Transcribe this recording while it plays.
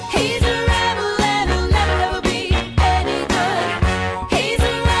He's a rebel and he'll never ever be any good. He's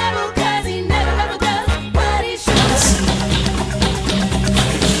a rebel 'cause he never ever does what he should.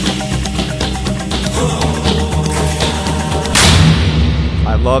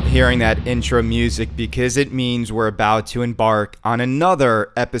 I love hearing that intro music because it means we're about to embark on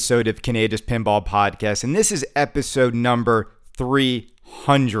another episode of Kaneda's Pinball Podcast, and this is episode number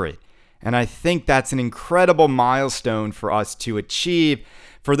 300. And I think that's an incredible milestone for us to achieve.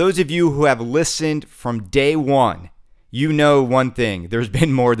 For those of you who have listened from day one, you know one thing. There's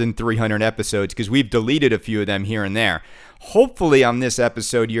been more than 300 episodes because we've deleted a few of them here and there. Hopefully on this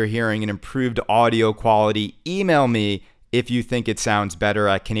episode, you're hearing an improved audio quality. Email me if you think it sounds better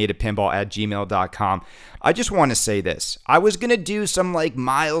at kanedapinball@gmail.com. I just want to say this. I was going to do some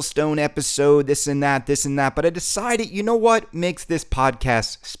milestone episode, this and that, but I decided, you know what makes this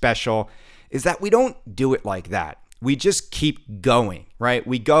podcast special is that we don't do it like that. We just keep going, right?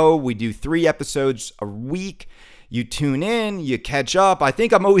 We do 3 episodes a week. You tune in, you catch up. I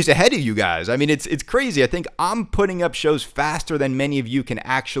think I'm always ahead of you guys. I mean, it's crazy. I think I'm putting up shows faster than many of you can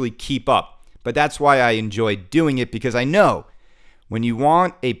actually keep up. But that's why I enjoy doing it, because I know when you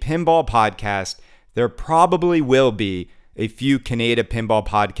want a pinball podcast, there probably will be a few Kaneda pinball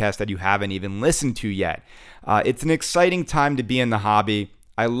podcasts that you haven't even listened to yet. It's an exciting time to be in the hobby.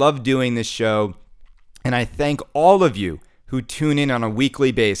 I love doing this show, and I thank all of you who tune in on a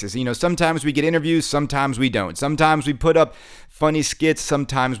weekly basis. You know, sometimes we get interviews, sometimes we don't. Sometimes we put up funny skits,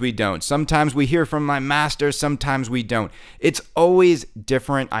 sometimes we don't. Sometimes we hear from my master, sometimes we don't. It's always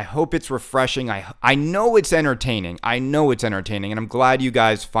different. I hope it's refreshing. I know it's entertaining. And I'm glad you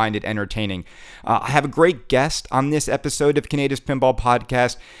guys find it entertaining. I have a great guest on this episode of Kaneda's Pinball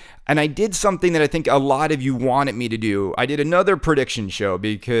Podcast. And I did something that I think a lot of you wanted me to do. I did another prediction show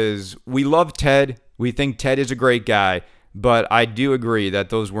because we love Ted. We think Ted is a great guy. But I do agree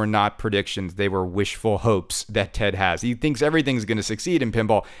that those were not predictions. They were wishful hopes that Ted has. He thinks everything's going to succeed in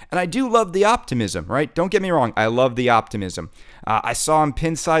pinball. And I do love the optimism, right? Don't get me wrong. I love the optimism. I saw on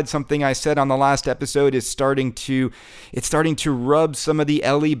Pinside something I said on the last episode is starting to rub some of the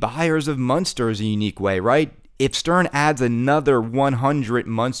LE buyers of Munsters a unique way, right? If Stern adds another 100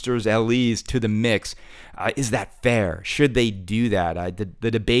 Munsters LEs to the mix, is that fair? Should they do that?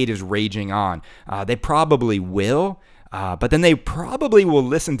 The debate is raging on. They probably will. But then they probably will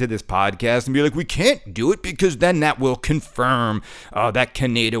listen to this podcast and be like, we can't do it because then that will confirm that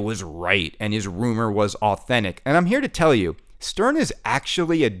Kaneda was right and his rumor was authentic. And I'm here to tell you, Stern has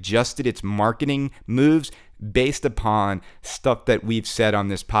actually adjusted its marketing moves based upon stuff that we've said on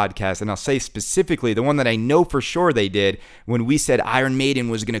this podcast. And I'll say specifically, the one that I know for sure they did when we said Iron Maiden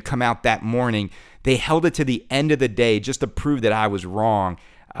was going to come out that morning, they held it to the end of the day just to prove that I was wrong.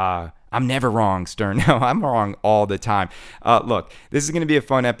 I'm never wrong, Stern. No, I'm wrong all the time. Look, this is going to be a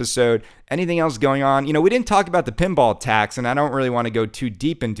fun episode. Anything else going on? You know, we didn't talk about the pinball tax, and I don't really want to go too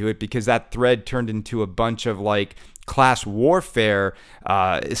deep into it because that thread turned into a bunch of class warfare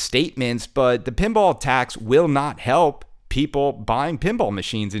statements, but the pinball tax will not help people buying pinball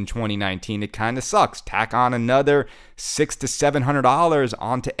machines in 2019. It kind of sucks. Tack on another $600 to $700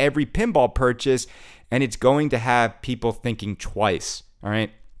 onto every pinball purchase, and it's going to have people thinking twice, all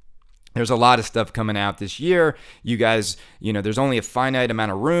right? There's a lot of stuff coming out this year. You guys, there's only a finite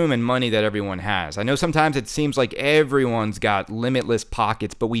amount of room and money that everyone has. I know sometimes it seems like everyone's got limitless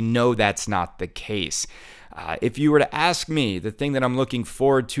pockets, but we know that's not the case. If you were to ask me the thing that I'm looking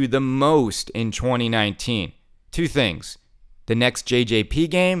forward to the most in 2019, 2 things. The next JJP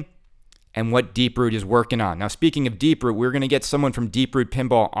game and what Deeproot is working on. Now, speaking of Deeproot, we're going to get someone from Deeproot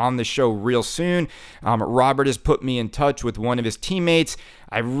Pinball on the show real soon. Robert has put me in touch with one of his teammates.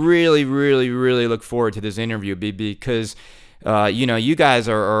 I really, really, really look forward to this interview because, you guys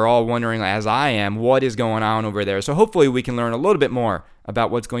are all wondering, as I am, what is going on over there. So hopefully we can learn a little bit more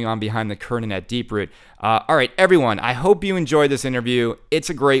about what's going on behind the curtain at Deeproot. All right, everyone, I hope you enjoyed this interview. It's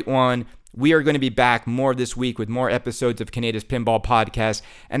a great one. We are going to be back more this week with more episodes of Kaneda's Pinball Podcast.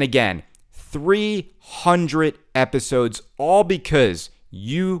 And again, 300 episodes, all because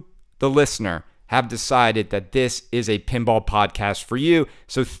you, the listener, have decided that this is a pinball podcast for you.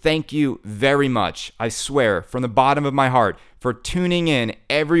 So thank you very much. I swear, from the bottom of my heart, for tuning in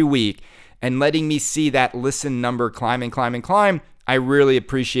every week and letting me see that listen number climb and climb and climb. I really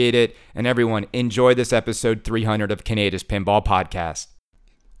appreciate it. And everyone, enjoy this episode 300 of Kaneda's Pinball Podcast.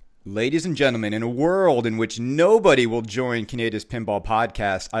 Ladies and gentlemen, in a world in which nobody will join Kaneda's Pinball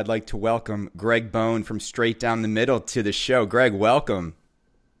Podcast, I'd like to welcome Greg Bone from Straight Down the Middle to the show. Greg, welcome.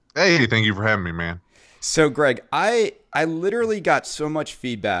 Hey, thank you for having me, man. So, Greg, I literally got so much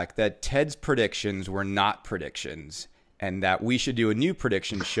feedback that Ted's predictions were not predictions. and that we should do a new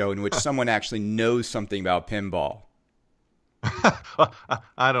prediction show in which someone actually knows something about pinball.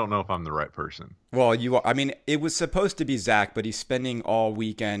 I don't know if I'm the right person. Well, you are. I mean, it was supposed to be Zach, but he's spending all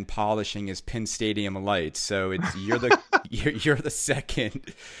weekend polishing his Penn Stadium lights. So you're the you're the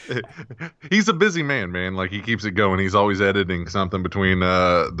second. He's a busy man. Like, he keeps it going. He's always editing something between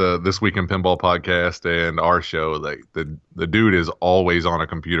the This Week in Pinball podcast and our show. Like, the dude is always on a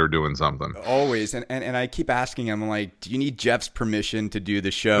computer doing something. Always. And I keep asking him, like, do you need Jeff's permission to do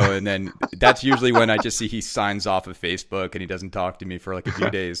the show? And then that's usually when I just see he signs off of Facebook and he doesn't talk to me for like a few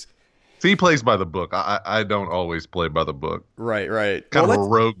days. So he plays by the book. I don't always play by the book. Right. Kind of a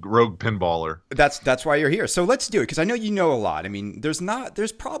rogue pinballer. That's why you're here. So let's do it, because I know you know a lot. I mean,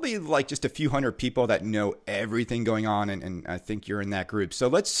 there's probably like just a few hundred people that know everything going on, and I think you're in that group. So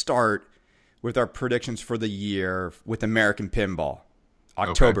let's start with our predictions for the year with American Pinball,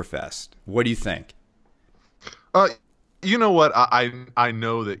 Oktoberfest. Okay. What do you think? You know what? I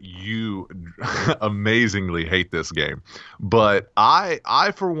know that you amazingly hate this game, but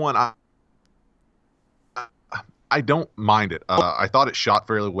I for one, I don't mind it. I thought it shot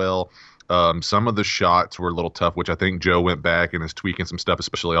fairly well. Some of the shots were a little tough, which I think Joe went back and is tweaking some stuff,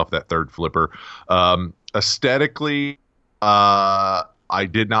 especially off that third flipper. Aesthetically, I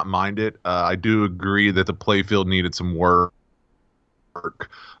did not mind it. I do agree that the playfield needed some work.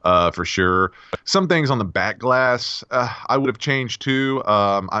 For sure. Some things on the back glass I would have changed too.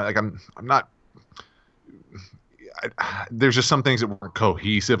 There's just some things that weren't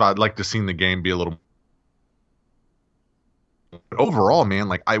cohesive. I'd like to see the game be a little. Overall, man,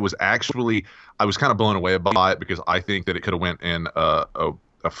 like I was kind of blown away by it, because I think that it could have went in a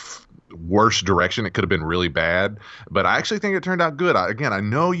worse direction. It could have been really bad, but I actually think it turned out good. I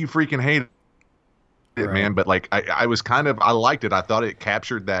know you freaking hate it, right, man, but like I liked it. I thought it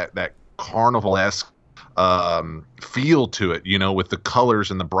captured that carnival-esque feel to it, with the colors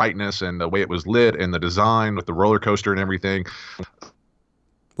and the brightness and the way it was lit and the design with the roller coaster and everything.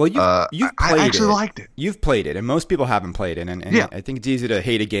 Well, you've played I actually liked it. You've played it, and most people haven't played it, and yeah. I think it's easy to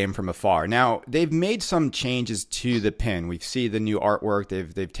hate a game from afar. Now, they've made some changes to the pin. We see the new artwork.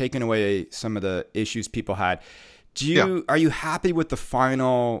 They've taken away some of the issues people had. Are you happy with the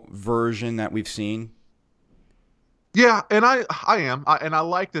final version that we've seen? Yeah, and I am, and I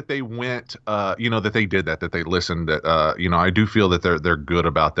like that they went, that they did that they listened. That I do feel that they're good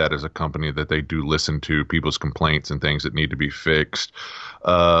about that as a company, that they do listen to people's complaints and things that need to be fixed.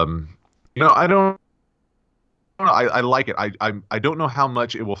 I don't. I like it. I don't know how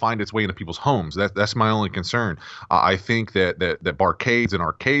much it will find its way into people's homes. That's my only concern. I think that barcades and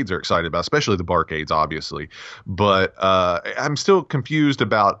arcades are excited about, especially the barcades, obviously. But I'm still confused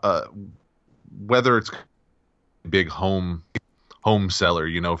about whether it's big home seller,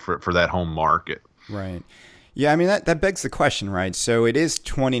 for that home market. Right. Yeah, I mean, that begs the question, right? So it is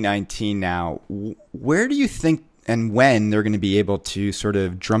 2019 now. Where do you think and when they're going to be able to sort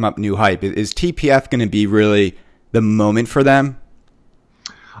of drum up new hype? Is TPF going to be really the moment for them?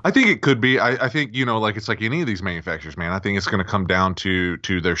 I think it could be. I think, it's like any of these manufacturers, man. I think it's going to come down to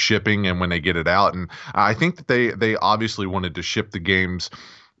their shipping and when they get it out. And I think that they obviously wanted to ship the games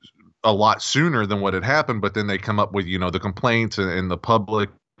a lot sooner than what had happened, but then they come up with, the complaints and the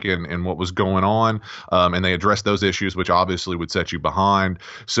public and what was going on, and they address those issues, which obviously would set you behind.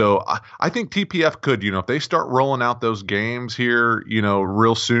 So I think TPF could, if they start rolling out those games here,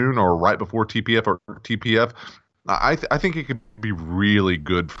 real soon or right before TPF, I think it could be really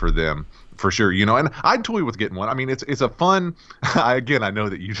good for them. For sure, and I'd toy with getting one. I mean, it's a fun. I know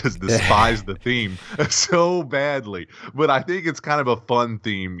that you just despise the theme so badly, but I think it's kind of a fun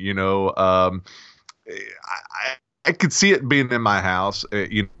theme. I could see it being in my house.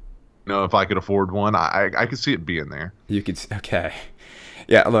 If I could afford one, I could see it being there. You could, okay.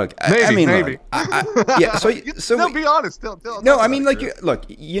 Yeah, look. Maybe. Look, yeah. So no, be honest. No, I mean, look.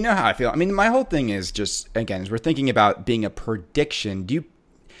 You know how I feel. I mean, my whole thing is just, again, as we're thinking about being a prediction.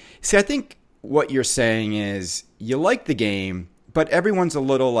 See, I think what you're saying is you like the game, but everyone's a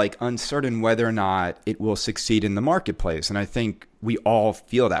little like uncertain whether or not it will succeed in the marketplace. And I think we all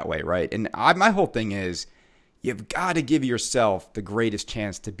feel that way, right? And my whole thing is you've got to give yourself the greatest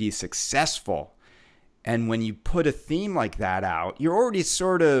chance to be successful. And when you put a theme like that out, you're already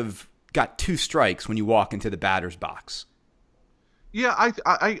sort of got two strikes when you walk into the batter's box. Yeah,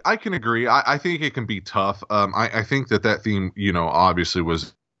 I can agree. I think it can be tough. I think that theme, obviously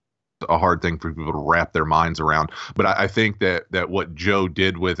was a hard thing for people to wrap their minds around. But I think that what Joe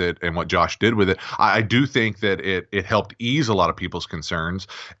did with it and what Josh did with it, I do think that it helped ease a lot of people's concerns.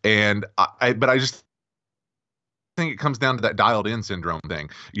 And but I just think it comes down to that dialed in syndrome thing.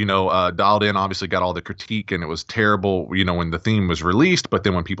 Dialed in obviously got all the critique and it was terrible, when the theme was released, but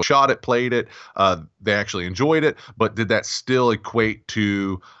then when people shot it, played it, they actually enjoyed it. But did that still equate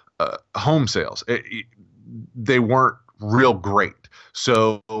to home sales? They weren't real great.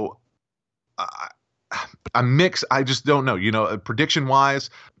 So I'm mixed. I just don't know. Prediction wise,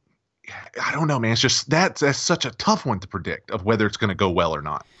 I don't know, man. It's just that's such a tough one to predict of whether it's going to go well or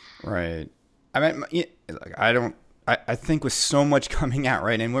not. Right. I mean, I think with so much coming out,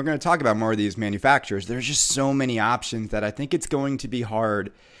 right, and we're going to talk about more of these manufacturers, there's just so many options that I think it's going to be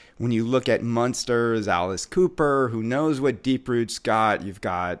hard when you look at Munsters, Alice Cooper, who knows what Deep Root's got. You've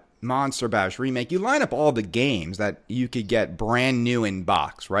got Monster Bash Remake. You line up all the games that you could get brand new in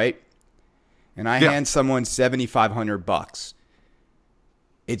box, right? And I hand someone $7,500.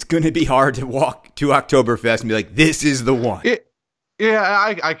 It's going to be hard to walk to Oktoberfest and be like, this is the one.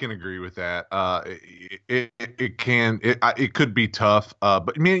 I can agree with that. It could be tough.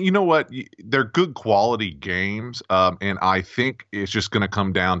 But man, you know what? They're good quality games. And I think it's just going to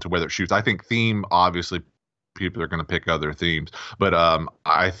come down to whether it shoots. I think theme, obviously, people are going to pick other themes. But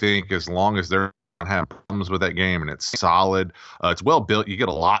I think as long as they're have problems with that game and it's solid, it's well built, you get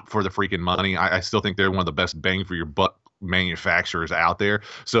a lot for the freaking money. I still think they're one of the best bang for your buck manufacturers out there.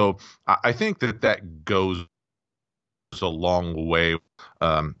 So I think that goes a long way.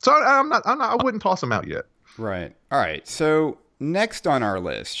 So I wouldn't toss them out yet. Right. All right. So next on our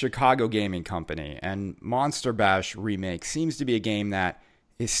list, Chicago Gaming Company, and Monster Bash Remake seems to be a game that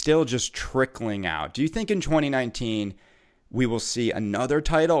is still just trickling out. Do you think in 2019 we will see another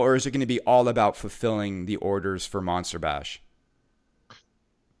title, or is it going to be all about fulfilling the orders for Monster Bash?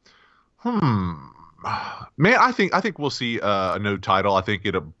 Man, I think we'll see a new title. I think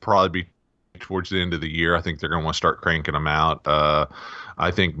it'll probably be towards the end of the year. I think they're going to want to start cranking them out. I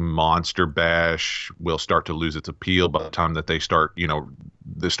think Monster Bash will start to lose its appeal by the time that they start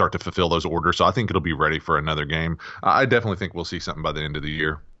to fulfill those orders. So I think it'll be ready for another game. I definitely think we'll see something by the end of the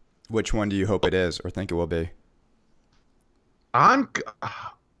year. Which one do you hope it is or think it will be? I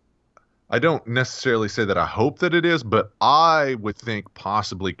don't necessarily say that I hope that it is, but I would think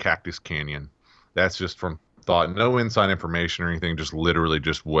possibly Cactus Canyon. That's just from thought. No inside information or anything, just literally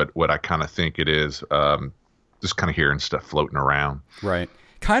just what I kind of think it is. Just kind of hearing stuff floating around. Right.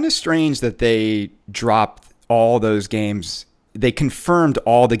 Kind of strange that they dropped all those games. They confirmed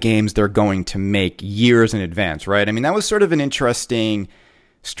all the games they're going to make years in advance, right? I mean, that was sort of an interesting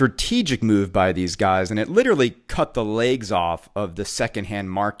strategic move by these guys, and it literally cut the legs off of the secondhand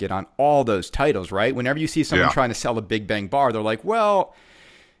market on all those titles, right? Whenever you see someone trying to sell a Big Bang Bar, they're like, well,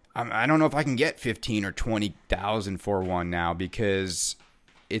 I don't know if I can get 15 or 20,000 for one now because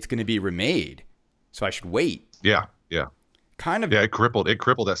it's going to be remade, so I should wait. Yeah. Kind of. Yeah, it crippled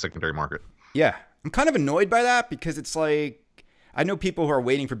that secondary market. Yeah, I'm kind of annoyed by that because it's like, I know people who are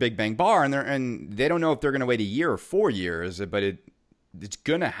waiting for Big Bang Bar, and they don't know if they're going to wait a year or 4 years, but it's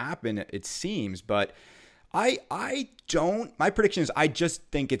going to happen, it seems. But I don't. My prediction is I just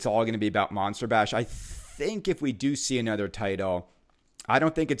think it's all going to be about Monster Bash. I think if we do see another title, I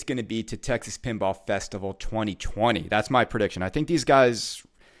don't think it's going to be to Texas Pinball Festival 2020. That's my prediction. I think these guys,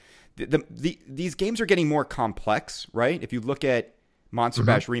 these games are getting more complex, right? If you look at Monster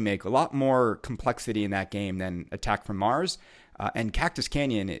Bash Remake, a lot more complexity in that game than Attack from Mars. And Cactus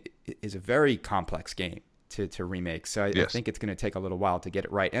Canyon is a very complex game to remake. So I think it's going to take a little while to get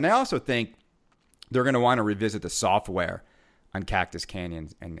it right. And I also think they're going to want to revisit the software on Cactus Canyon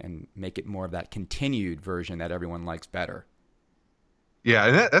and make it more of that continued version that everyone likes better. Yeah,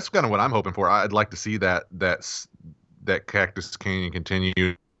 and that's kind of what I'm hoping for. I'd like to see that Cactus Canyon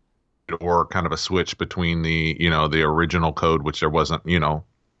continue, or kind of a switch between the original code, which there wasn't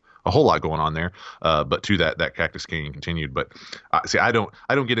a whole lot going on there, but to that Cactus Canyon continued. But see, I don't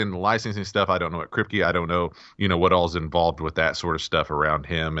get into licensing stuff. I don't know what Kripke. I don't know what all's involved with that sort of stuff around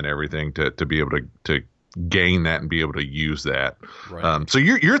him and everything to be able to gain that and be able to use that. Right. So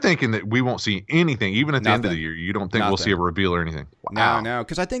you're thinking that we won't see anything even at the end of the year. You don't think we'll see a reveal or anything? Wow. No,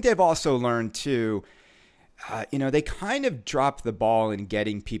 because I think they've also learned too. They kind of dropped the ball in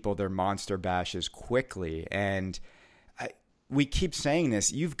getting people their Monster Bashes quickly, and we keep saying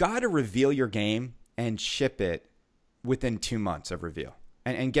this. You've got to reveal your game and ship it within 2 months of reveal.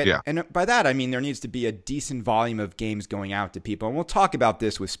 And by that, I mean there needs to be a decent volume of games going out to people. And we'll talk about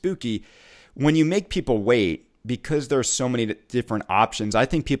this with Spooky. When you make people wait, because there's so many different options, I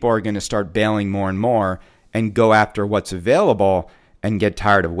think people are going to start bailing more and more and go after what's available and get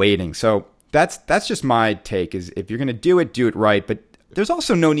tired of waiting. So that's just my take, is if you're going to do it right. But there's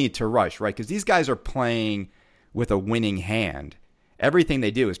also no need to rush, right? Because these guys are playing with a winning hand. Everything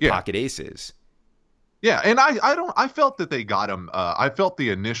they do is pocket aces. Yeah, and I felt that they got them. I felt the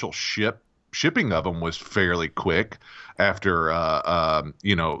initial shipping of them was fairly quick after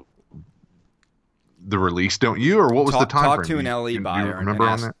the release. Don't you? Or what was the time Talk frame? to an LE Do you buyer remember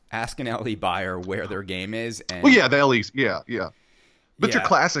on and that? ask an LE buyer where their game is. And Well, yeah, the LEs. Yeah. But your yeah,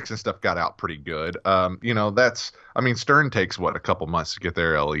 classics and stuff got out pretty good. I mean, Stern takes what, a couple months to get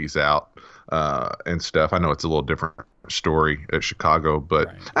their LEs out and stuff. I know it's a little different story at Chicago, but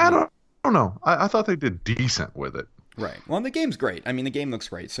right. I don't know. I thought they did decent with it. Right. Well, and the game's great. I mean, the game looks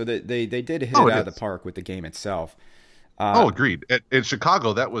great. So they did hit Oh, it it out of is. the park with the game itself. Oh, agreed. At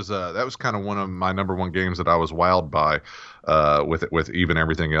Chicago, that was kind of one of my number one games that I was wowed by. With even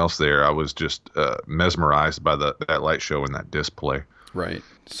everything else there, I was just mesmerized by that light show and that display. Right.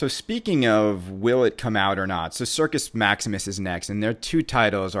 So speaking of will it come out or not, so Circus Maximus is next, and their two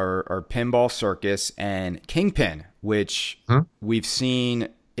titles are Pinball Circus and Kingpin, which we've seen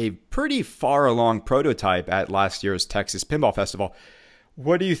a pretty far along prototype at last year's Texas Pinball Festival.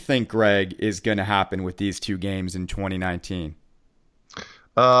 What do you think, Greg, is going to happen with these two games in 2019?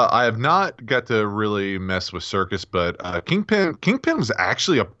 I have not got to really mess with Circus, but Kingpin was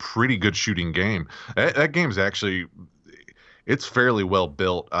actually a pretty good shooting game. That game's actually, it's fairly well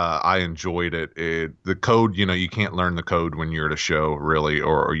built. I enjoyed it. The code, you can't learn the code when you're at a show, really,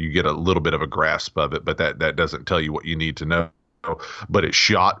 or you get a little bit of a grasp of it, but that doesn't tell you what you need to know. But it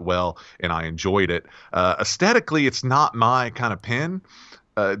shot well, and I enjoyed it. Aesthetically, it's not my kind of pin,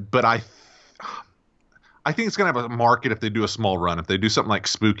 but I think it's going to have a market if they do a small run. If they do something like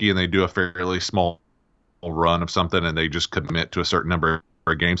Spooky and they do a fairly small run of something and they just commit to a certain number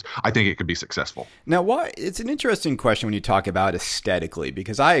of games, I think it could be successful. Now, why? It's an interesting question when you talk about aesthetically,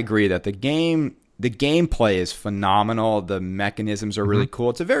 because I agree that the gameplay is phenomenal. The mechanisms are really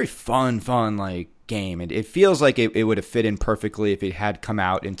cool. It's a very fun like game. It feels like it would have fit in perfectly if it had come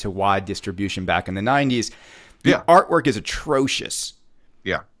out into wide distribution back in the 90s. The artwork is atrocious.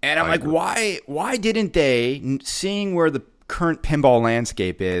 Yeah. And I'm like, why didn't they, seeing where the current pinball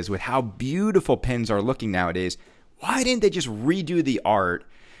landscape is with how beautiful pins are looking nowadays, why didn't they just redo the art?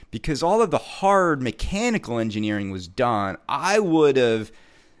 Because all of the hard mechanical engineering was done. I would have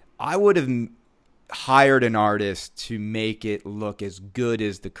hired an artist to make it look as good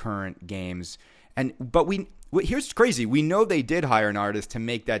as the current games. But here's crazy. We know they did hire an artist to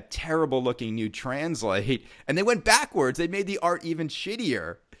make that terrible looking new Translate, and they went backwards. They made the art even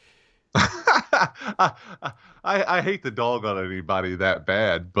shittier. I hate the dog on anybody that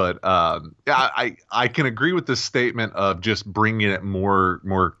bad, but I can agree with the statement of just bringing it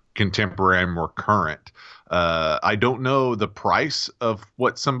more contemporary, more current. I don't know the price of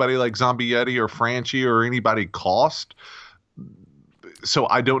what somebody like Zombie Yeti or Franchi or anybody cost. So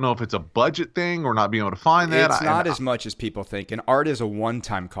I don't know if it's a budget thing or not being able to find that. It's not as much as people think. And art is a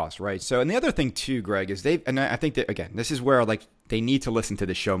one-time cost, right? So, and the other thing too, Greg, is I think that, again, this is where like they need to listen to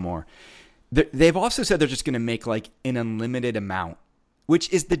the show more. They've also said they're just going to make like an unlimited amount,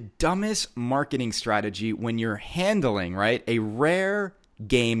 which is the dumbest marketing strategy when you're handling, right, a rare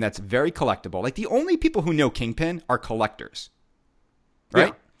game that's very collectible. Like the only people who know Kingpin are collectors,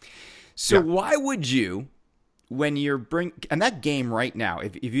 right? Yeah. So why would you, when you're and that game right now,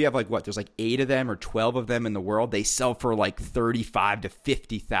 if you have like there's like 8 of them or 12 of them in the world, they sell for like $35,000 to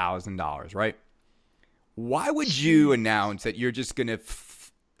 $50,000, right? Why would you announce that you're just going to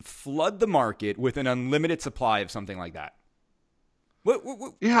flood the market with an unlimited supply of something like that?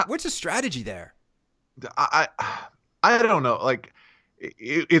 What's the strategy there? I don't know. Like,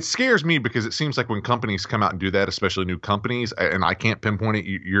 it scares me because it seems like when companies come out and do that, especially new companies, and I can't pinpoint it,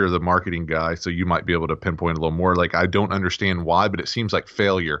 you're the marketing guy, so you might be able to pinpoint a little more. Like, I don't understand why, but it seems like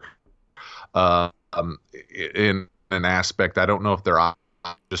failure in an aspect. I don't know if they're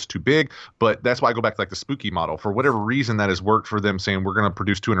just too big, but that's why I go back to like the Spooky model. For whatever reason, that has worked for them, saying we're going to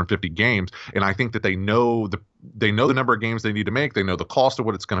produce 250 games, and I think that they know the number of games they need to make. They know the cost of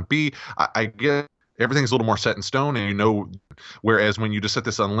what it's going to be. I get everything's a little more set in stone, and whereas when you just set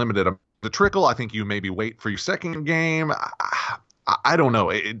this unlimited the trickle, I think you maybe wait for your second game. I don't know.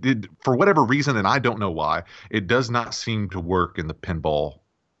 It did, for whatever reason, and I don't know why, it does not seem to work in the pinball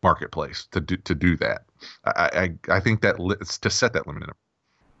marketplace to do that. I think that it's to set that limited.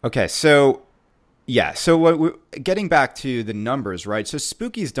 Okay, so yeah, so what we're getting back to the numbers, right? So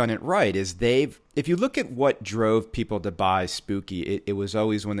Spooky's done it right. If you look at what drove people to buy Spooky, it was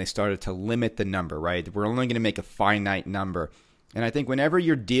always when they started to limit the number, right? We're only going to make a finite number, and I think whenever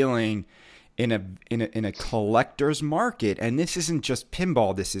you're dealing in a collector's market, and this isn't just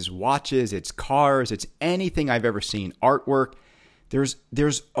pinball, this is watches, it's cars, it's anything I've ever seen, artwork.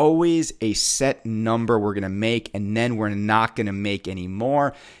 There's always a set number we're going to make, and then we're not going to make any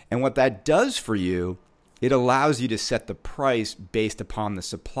more. And what that does for you It allows you to set the price based upon the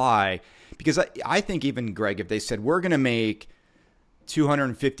supply. Because I think even, Greg, if they said, we're going to make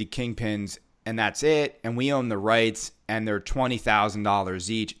 250 Kingpins and that's it, and we own the rights and they're $20,000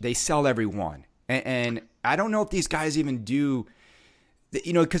 each, they sell every one. And I don't know if these guys even do,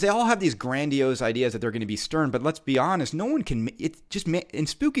 because they all have these grandiose ideas that they're going to be stern, but let's be honest, no one can, it's just, and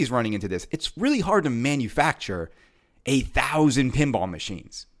Spooky's running into this, it's really hard to manufacture 1,000 pinball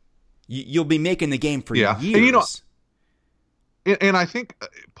machines. You'll be making the game for years. And I think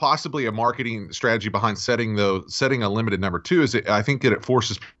possibly a marketing strategy behind setting a limited number too is I think that it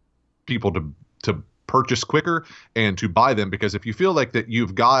forces people to purchase quicker and to buy them, because if you feel like that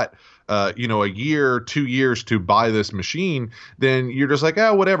you've got a year, 2 years to buy this machine, then you're just like,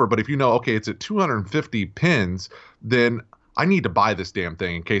 whatever. But if you know, okay, it's at 250 pins, then I need to buy this damn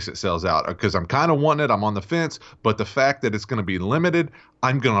thing in case it sells out, because I'm kind of wanting it. I'm on the fence, but the fact that it's going to be limited,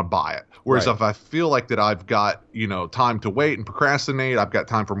 I'm going to buy it. Whereas if I feel like that I've got, time to wait and procrastinate, I've got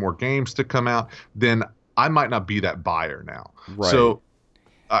time for more games to come out, then I might not be that buyer now. Right. So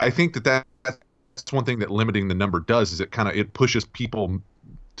I think that's one thing that limiting the number does, is it pushes people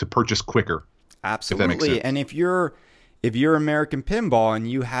to purchase quicker. Absolutely. And if you're American Pinball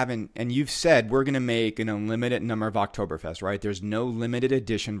and you've said we're going to make an unlimited number of Oktoberfest, right? There's no limited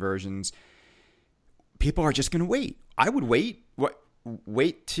edition versions. People are just going to wait. I would wait.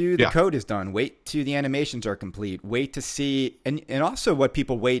 Wait till the code is done. Wait till the animations are complete. Wait to see, and also what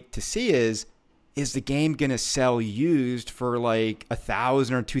people wait to see is the game going to sell used for like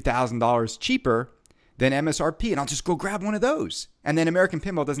 $1,000 or $2,000 cheaper than MSRP? And I'll just go grab one of those. And then American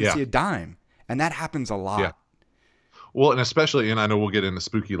Pinball doesn't see a dime. And that happens a lot. Yeah. Well, and especially, and I know we'll get into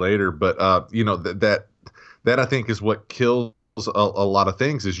Spooky later, but that I think is what kills a lot of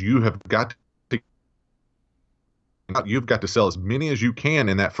things, is you've got to sell as many as you can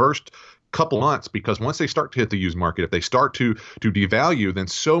in that first couple months, because once they start to hit the used market, if they start to devalue, then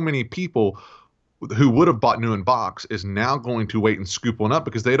so many people who would have bought new in box is now going to wait and scoop one up,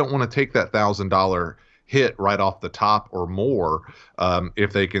 because they don't want to take that $1,000 hit right off the top or more,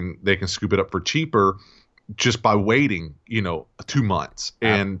 if they can scoop it up for cheaper just by waiting 2 months.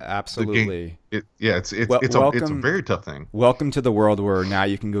 And absolutely, it's a very tough thing. Welcome to the world where now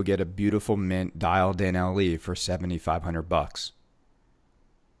you can go get a beautiful mint dialed in LE for $7,500.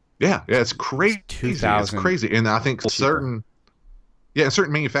 Yeah, it's crazy. It's crazy, and I think certain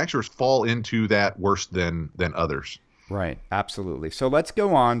manufacturers fall into that worse than others. Right, absolutely. So let's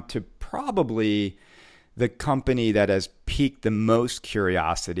go on to probably the company that has piqued the most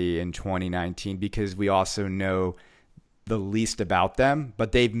curiosity in 2019, because we also know the least about them,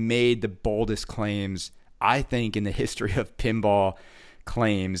 but they've made the boldest claims, I think, in the history of pinball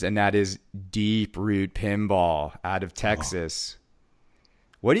claims, and that is Deep Root Pinball out of Texas.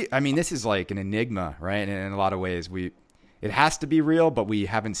 This is like an enigma, right? And in a lot of ways, it has to be real, but we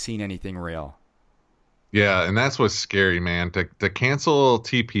haven't seen anything real. Yeah, and that's what's scary, man. To cancel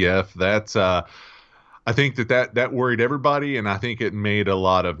TPF, that's I think that worried everybody, and I think it made a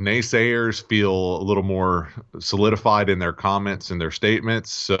lot of naysayers feel a little more solidified in their comments and their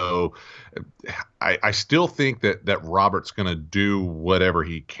statements. So I still think that Robert's going to do whatever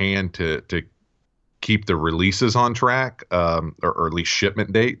he can to keep the releases on track, or at least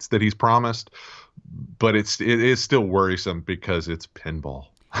shipment dates that he's promised. But it is still worrisome because it's pinball.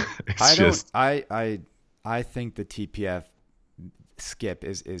 I think the TPF skip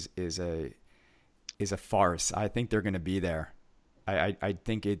is a farce. I think they're going to be there. I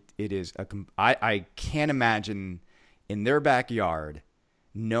think it is I can't imagine in their backyard,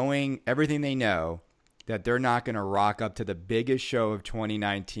 knowing everything they know, that they're not going to rock up to the biggest show of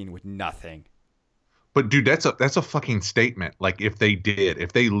 2019 with nothing. But dude, that's a fucking statement. Like if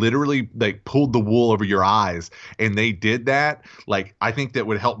they literally pulled the wool over your eyes and they did that, like I think that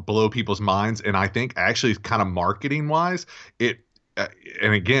would help blow people's minds. And I think actually kind of marketing wise,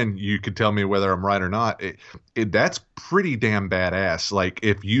 and again, you could tell me whether I'm right or not. That's pretty damn badass. Like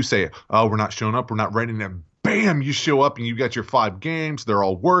if you say, "Oh, we're not showing up, we're not ready," and bam, you show up and you got your 5 games, they're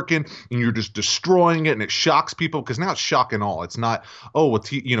all working, and you're just destroying it, and it shocks people, because now it's shock and all. It's not, oh, well,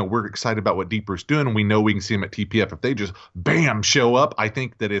 we're excited about what Deep Root's doing, and we know we can see them at TPF. If they just bam show up, I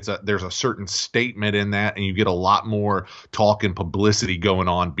think that there's a certain statement in that, and you get a lot more talk and publicity going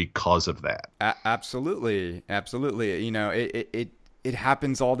on because of that. Absolutely. It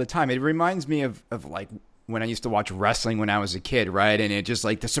happens all the time. It reminds me of like when I used to watch wrestling when I was a kid, right? And it just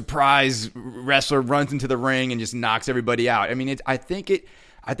like the surprise wrestler runs into the ring and just knocks everybody out. I mean, I think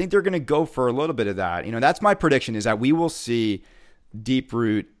they're going to go for a little bit of that. That's my prediction, is that we will see Deep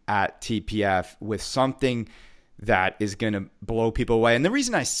Root at TPF with something that is going to blow people away. And the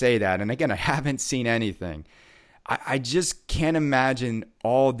reason I say that, and again, I haven't seen anything, I just can't imagine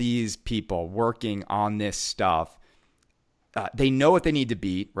all these people working on this stuff. They know what they need to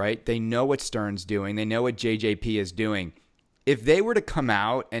beat, right? They know what Stern's doing. They know what JJP is doing. If they were to come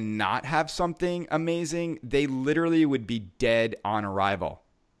out and not have something amazing, they literally would be dead on arrival.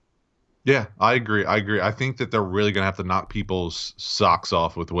 Yeah, I agree. I think that they're really going to have to knock people's socks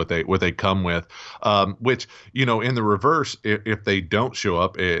off with what they come with. Which, in the reverse, if they don't show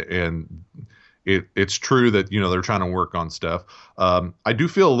up, and it's true that they're trying to work on stuff. I do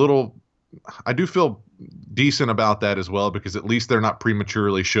feel decent about that as well, because at least they're not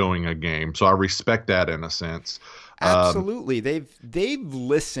prematurely showing a game. So I respect that in a sense. Absolutely. They've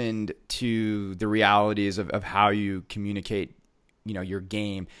listened to the realities of how you communicate, your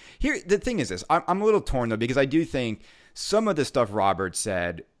game. Here, the thing is this, I'm a little torn though, because I do think some of the stuff Robert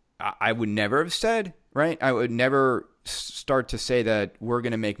said, I would never have said, right? I would never start to say that we're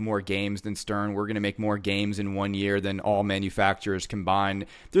going to make more games than Stern. We're going to make more games in 1 year than all manufacturers combined.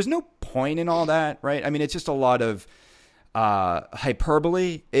 There's no point in all that, right? I mean, it's just a lot of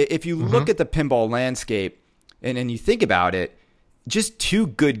hyperbole. If you look at the pinball landscape and you think about it, just 2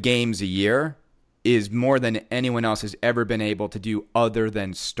 good games a year is more than anyone else has ever been able to do other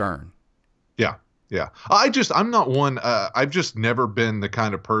than Stern. Yeah. Yeah. I'm not one, I've just never been the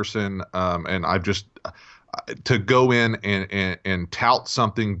kind of person, and I've just, to go in and tout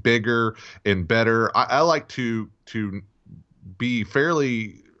something bigger and better. I like to be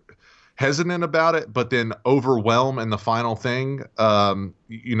fairly hesitant about it, but then overwhelm in the final thing,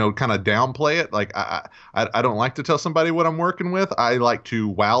 kind of downplay it. Like I don't like to tell somebody what I'm working with. I like to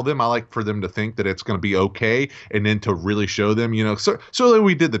wow them. I like for them to think that it's going to be okay, and then to really show them, so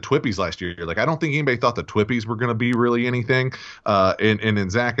we did the Twippies last year. Like, I don't think anybody thought the Twippies were going to be really anything. And then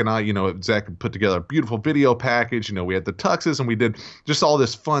Zach and I, Zach put together a beautiful video package. We had the tuxes and we did just all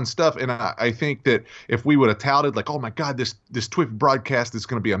this fun stuff. And I think that if we would have touted like, oh my God, this Twippy broadcast is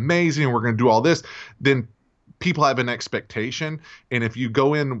going to be amazing, and we're going to do all this, then people have an expectation. And if you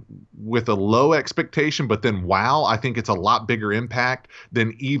go in with a low expectation, but then wow, I think it's a lot bigger impact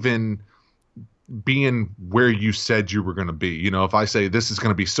than even being where you said you were going to be. If I say this is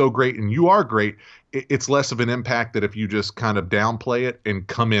going to be so great and you are great, it's less of an impact than if you just kind of downplay it and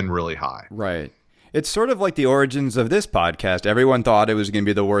come in really high. Right. It's sort of like the origins of this podcast. Everyone thought it was going to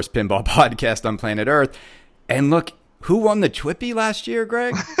be the worst pinball podcast on planet Earth. And look, who won the Twippy last year,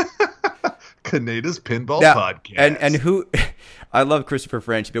 Greg? Kaneda's Pinball Podcast. And who, I love Christopher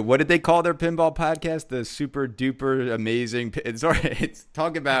French, but what did they call their pinball podcast? The super duper amazing. It's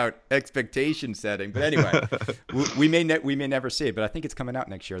talk about expectation setting. But anyway, we may never see it, but I think it's coming out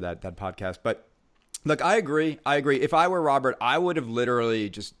next year, that podcast. But look, I agree. If I were Robert, I would have literally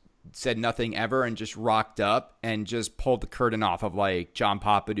just said nothing ever and just rocked up and just pulled the curtain off of like John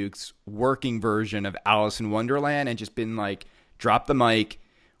Papaduke's working version of Alice in Wonderland and just been like, drop the mic,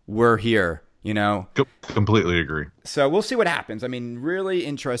 we're here. Completely agree. So we'll see what happens. I mean, really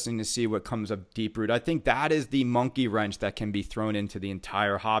interesting to see what comes of Deeproot. I think that is the monkey wrench that can be thrown into the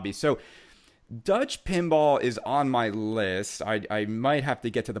entire hobby. So Dutch Pinball is on my list. I might have to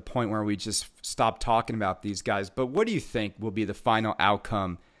get to the point where we just stop talking about these guys. But what do you think will be the final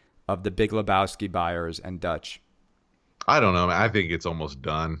outcome of the Big Lebowski buyers and Dutch? I don't know. I think it's almost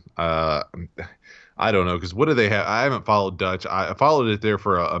done. I don't know, because what do they have? I haven't followed Dutch. I followed it there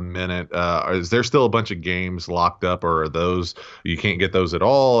for a minute. Is there still a bunch of games locked up, or are those, you can't get those at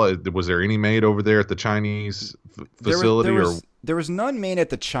all? Was there any made over there at the Chinese facility? There was none made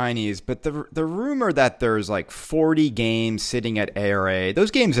at the Chinese, but the rumor that there's like 40 games sitting at ARA,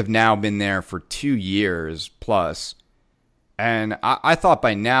 those games have now been there for 2 years plus. And I thought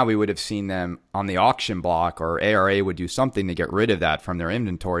by now we would have seen them on the auction block, or ARA would do something to get rid of that from their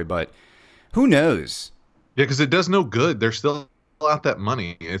inventory, but who knows? Yeah, because it does no good. They're still out that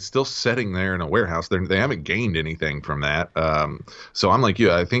money. It's still sitting there in a warehouse. They haven't gained anything from that. So I'm like,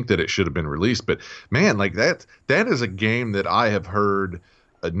 I think that it should have been released. But man, like that is a game that I have heard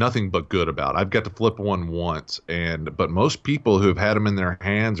nothing but good about. I've got to flip one once, but most people who have had them in their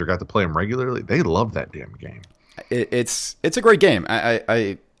hands or got to play them regularly, they love that damn game. It's a great game.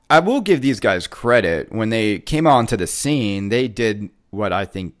 I will give these guys credit. When they came onto the scene, they did what I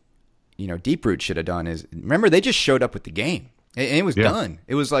think Deeproot should have done. Is, remember, they just showed up with the game and it was done.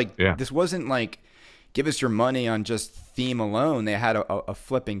 It was like, this wasn't like give us your money on just theme alone. They had a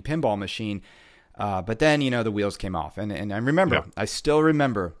flipping pinball machine, but then the wheels came off, and I remember, I still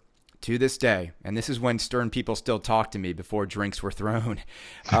remember to this day, and this is when Stern people still talk to me before drinks were thrown.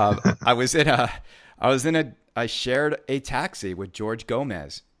 I was in I shared a taxi with George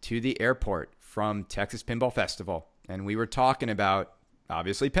Gomez to the airport from Texas Pinball Festival. And we were talking about,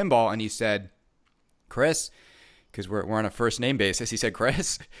 obviously, pinball. And he said, Chris, because we're on a first name basis, he said,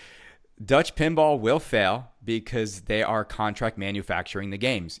 Chris, Dutch Pinball will fail because they are contract manufacturing the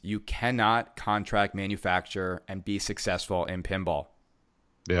games. You cannot contract manufacture and be successful in pinball.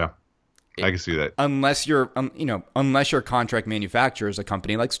 Yeah. I can see that. Unless your contract manufacturer is a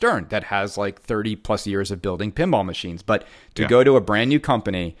company like Stern that has like 30 plus years of building pinball machines. But to go to a brand new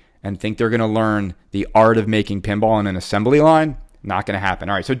company and think they're going to learn the art of making pinball on an assembly line, not going to happen.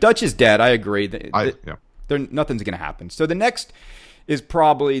 All right, so Dutch is dead. I agree. Nothing's going to happen. So the next is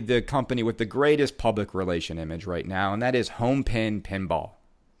probably the company with the greatest public relation image right now, and that is Home Pin Pinball.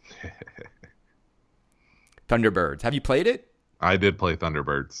 Thunderbirds. Have you played it? I did play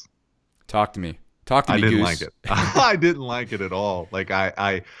Thunderbirds. Talk to me. Talk to me, I didn't Goose. like it. I didn't like it at all. Like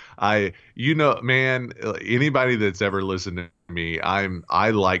I, man, anybody that's ever listened to me, I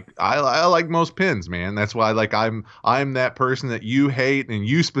like most pins, man. That's why I'm that person that you hate and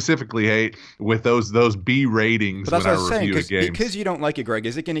you specifically hate with those B ratings But that's when what I was I saying. review a game. Because you don't like it, Greg,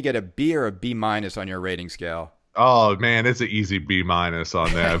 is it going to get a B or a B minus on your rating scale? Oh man, it's an easy B minus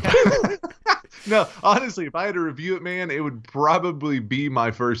on that. No, honestly, if I had to review it, man, it would probably be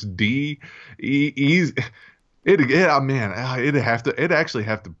my first D. It'd actually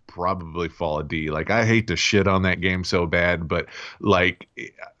have to probably fall a D. Like, I hate to shit on that game so bad, but like,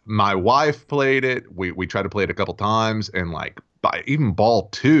 my wife played it. We tried to play it a couple times, and like, even Ball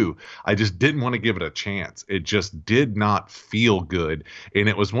 2, I just didn't want to give it a chance. It just did not feel good. And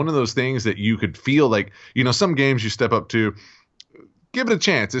it was one of those things that you could feel like, some games you step up to, give it a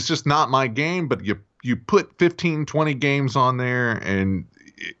chance. It's just not my game, but you put 15, 20 games on there and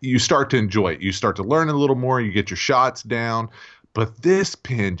you start to enjoy it. You start to learn a little more. You get your shots down. But this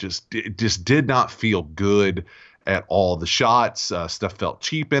pin just did not feel good at all. The shots, stuff felt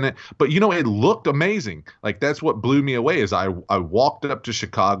cheap in it. But, it looked amazing. Like, that's what blew me away is I walked up to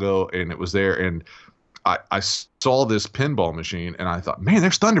Chicago and it was there, and I saw this pinball machine and I thought, man,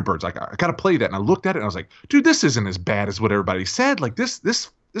 there's Thunderbirds. I got to play that. And I looked at it and I was like, dude, this isn't as bad as what everybody said. Like, this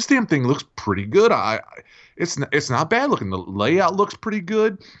damn thing looks pretty good. It's not bad looking. The layout looks pretty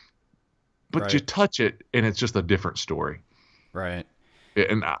good, but Right. You touch it and it's just a different story. Right.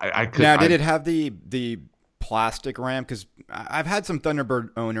 And I could. Now, did it have the plastic ramp? Because I've had some Thunderbird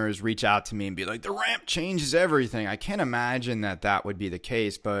owners reach out to me and be like, the ramp changes everything. I can't imagine that would be the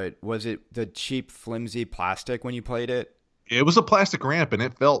case, but was it the cheap, flimsy plastic when you played it? It was a plastic ramp, and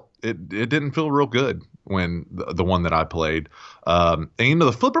it didn't feel real good when the one that I played. And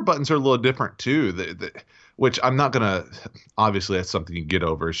the flipper buttons are a little different too. Which I'm not gonna. Obviously, that's something you get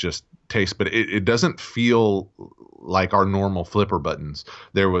over. It's just taste, but it doesn't feel like our normal flipper buttons.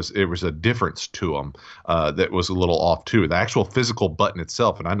 There was a difference to them that was a little off too. The actual physical button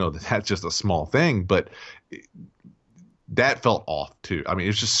itself, and I know that that's just a small thing, but that felt off too. I mean,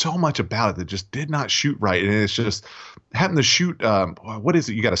 it's just so much about it that just did not shoot right. And it's just having to shoot, what is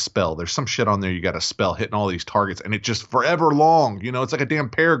it? You got to spell. There's some shit on there you got to spell, hitting all these targets. And it just forever long, it's like a damn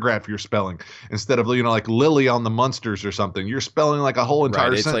paragraph you're spelling instead of, like Lily on the Munsters or something. You're spelling like a whole entire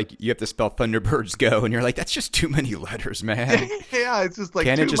Right. It's sentence. like you have to spell Thunderbirds Go, and you're like, that's just too many letters, man. Yeah, it's just like,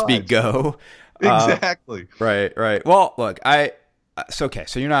 Can't it too just be much. Go? Exactly. Right. Well, look, it's okay.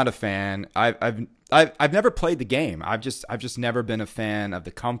 So you're not a fan. I've never played the game. I've just never been a fan of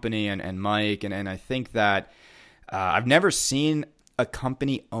the company and Mike. And I think that I've never seen a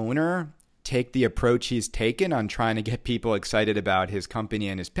company owner take the approach he's taken on trying to get people excited about his company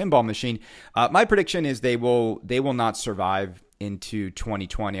and his pinball machine. My prediction is they will not survive into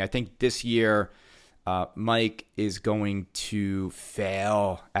 2020. I think this year Mike is going to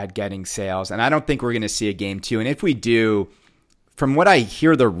fail at getting sales. And I don't think we're going to see a game 2. And if we do, from what I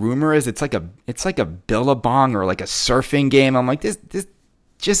hear, the rumor is it's like a Billabong or like a surfing game. I'm like, this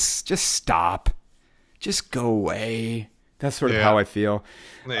just stop. Just go away. That's sort of how I feel.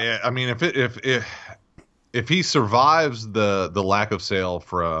 Yeah, I mean, if he survives the lack of sale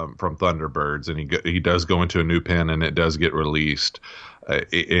from Thunderbirds and he does go into a new pen and it does get released,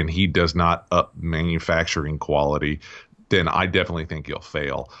 and he does not up manufacturing quality, then I definitely think he'll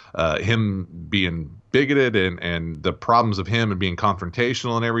fail. Him being bigoted and the problems of him and being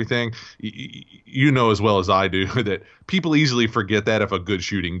confrontational and everything, as well as I do that people easily forget that if a good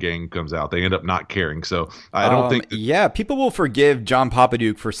shooting game comes out. They end up not caring. So I don't think that, people will forgive John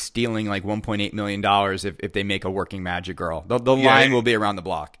Papaduke for stealing like $1.8 million if they make a working Magic Girl. The line will be around the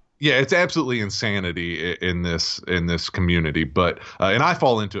block. Yeah, it's absolutely insanity in this community, but and I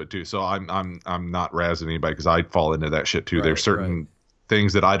fall into it too. So I'm not razzing anybody because I fall into that shit too. Right, There's certain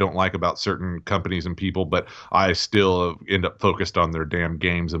things that I don't like about certain companies and people, but I still end up focused on their damn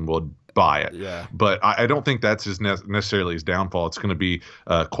games and will buy it. Yeah. But I don't think that's necessarily his downfall. It's going to be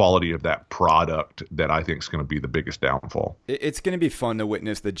quality of that product that I think is going to be the biggest downfall. It's going to be fun to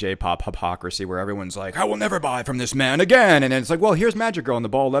witness the J-pop hypocrisy where everyone's like, I will never buy from this man again. And then it's like, well, here's Magic Girl and the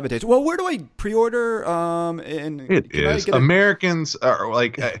ball levitates. Well, where do I pre-order? And It is. Americans are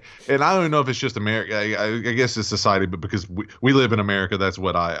like, and I don't know if it's just America. I guess it's society, but because we live in America, that's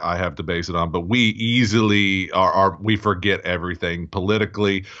what I have to base it on. But we easily we forget everything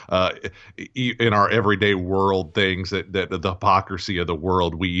politically, in our everyday world, things that the hypocrisy of the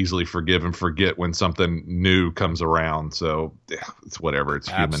world, we easily forgive and forget when something new comes around. So yeah, it's whatever. It's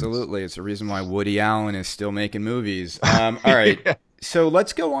human. Absolutely. It's the reason why Woody Allen is still making movies. All right. Yeah. So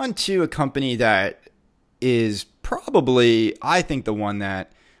let's go on to a company that is probably, I think, the one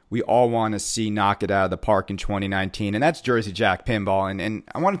that we all want to see knock it out of the park in 2019, and that's Jersey Jack Pinball. And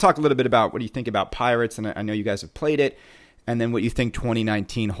I want to talk a little bit about what do you think about Pirates, and I know you guys have played it, and then what you think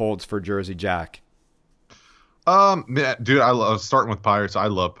 2019 holds for Jersey Jack. Yeah, dude, I love starting with Pirates. I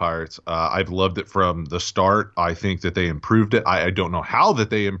love Pirates. I've loved it from the start. I think that they improved it. I don't know how that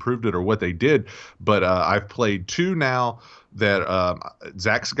they improved it or what they did, but I've played two now that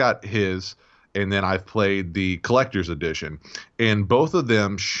Zach's got his, and then I've played the collector's edition, and both of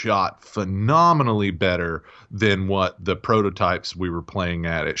them shot phenomenally better than what the prototypes we were playing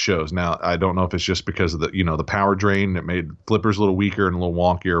at shows. Now, I don't know if it's just because of the power drain that made flippers a little weaker and a little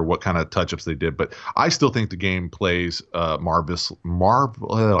wonkier, or what kind of touch-ups they did, but I still think the game plays I'm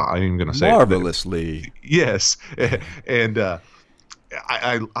even going to say Marvelously. Yes. And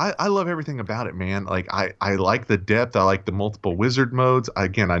I love everything about it, man. Like I like the depth. I like the multiple wizard modes.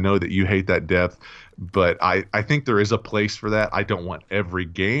 Again, I know that you hate that depth, but I think there is a place for that. I don't want every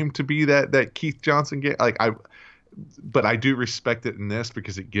game to be that Keith Johnson game. But I do respect it in this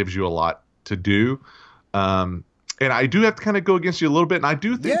because it gives you a lot to do. And I do have to kind of go against you a little bit. And I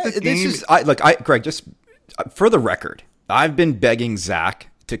do think the game. Greg, just for the record, I've been begging Zach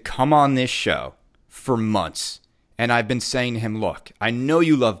to come on this show for months. And I've been saying to him, look, I know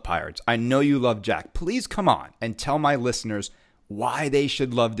you love Pirates. I know you love Jack. Please come on and tell my listeners why they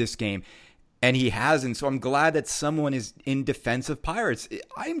should love this game. And he hasn't. So I'm glad that someone is in defense of Pirates.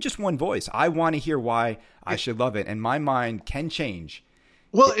 I am just one voice. I want to hear why I should love it. And my mind can change.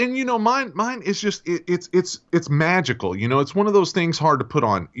 Well, and mine is just it's magical. It's one of those things hard to put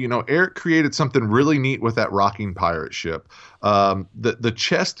on. Eric created something really neat with that rocking pirate ship. The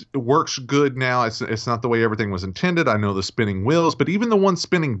chest works good now. It's not the way everything was intended. I know the spinning wheels, but even the one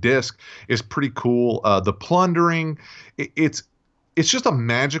spinning disc is pretty cool. The plundering, it's just a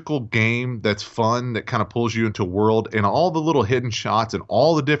magical game that's fun, that kind of pulls you into a world, and all the little hidden shots and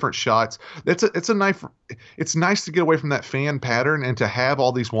all the different shots. It's nice to get away from that fan pattern and to have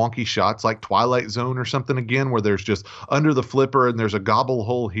all these wonky shots like Twilight Zone or something again, where there's just under the flipper and there's a gobble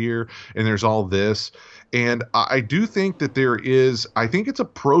hole here and there's all this. And I do think that I think it's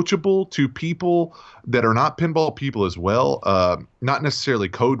approachable to people that are not pinball people as well. Not necessarily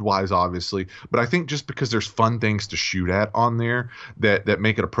code-wise, obviously, but I think just because there's fun things to shoot at on there that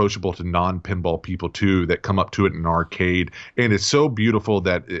make it approachable to non-pinball people too, that come up to it in an arcade. And it's so beautiful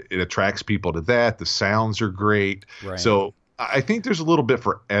that it attracts people to that. The sounds are great. Right. So I think there's a little bit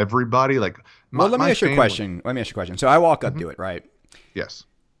for everybody. Let me ask you a question. So I walk up to it, right? Yes.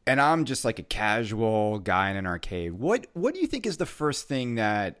 And I'm just like a casual guy in an arcade. What do you think is the first thing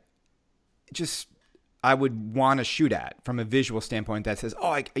that just I would want to shoot at from a visual standpoint that says,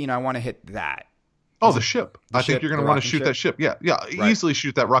 I want to hit that? Oh, the ship. I think you're going to want to shoot that ship. Yeah, Right. Easily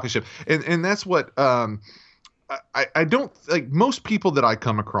shoot that rocket ship. And that's what I don't like. Most people that I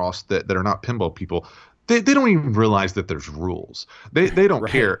come across that are not pinball people, they don't even realize that there's rules. They don't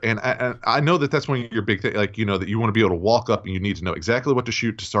Right. care. And I know that that's one of your big things, that you want to be able to walk up and you need to know exactly what to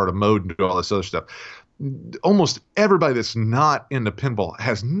shoot to start a mode and do all this other stuff. Almost everybody that's not into pinball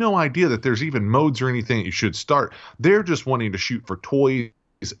has no idea that there's even modes or anything that you should start. They're just wanting to shoot for toys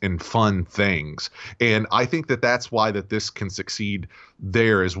and fun things. And I think that that's why that this can succeed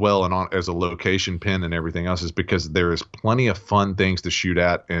there as well, and as a location pin and everything else, is because there is plenty of fun things to shoot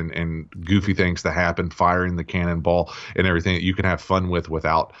at and goofy things to happen, firing the cannonball and everything that you can have fun with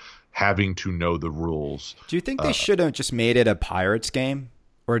without having to know the rules. Do you think they should have just made it a Pirates game,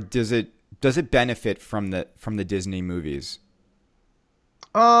 or does it benefit from the Disney movies?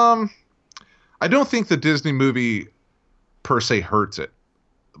 I don't think the Disney movie per se hurts it,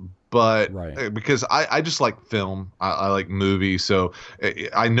 but Right. because I just like film, I like movies, so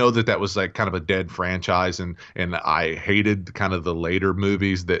I know that was like kind of a dead franchise, and I hated kind of the later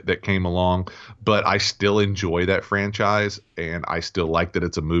movies that came along, but I still enjoy that franchise, and I still like that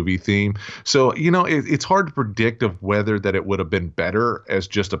it's a movie theme. So it's hard to predict of whether that it would have been better as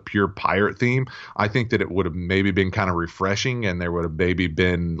just a pure pirate theme. I think that it would have maybe been kind of refreshing, and there would have maybe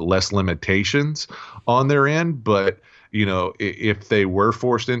been less limitations on their end, but if they were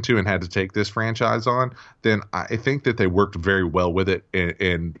forced into and had to take this franchise on, then I think that they worked very well with it,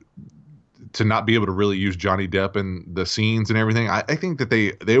 and to not be able to really use Johnny Depp in the scenes and everything, I think that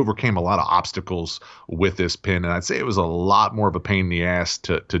they overcame a lot of obstacles with this pin, and I'd say it was a lot more of a pain in the ass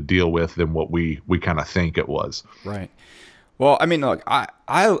to deal with than what we kind of think it was. Right. Well, I mean, look,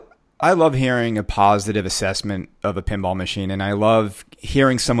 I love hearing a positive assessment of a pinball machine, and I love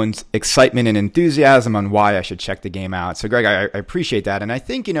hearing someone's excitement and enthusiasm on why I should check the game out. So, Greg, I appreciate that. And I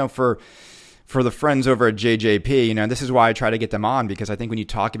think, for the friends over at JJP, this is why I try to get them on, because I think when you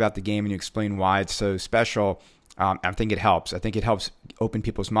talk about the game and you explain why it's so special, I think it helps. I think it helps open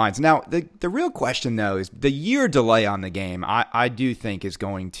people's minds. Now, the real question, though, is the year delay on the game, I do think is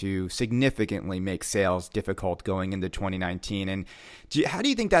going to significantly make sales difficult going into 2019. And how do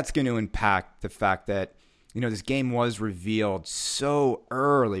you think that's going to impact the fact that, this game was revealed so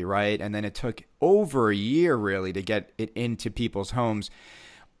early, right? And then it took over a year, really, to get it into people's homes.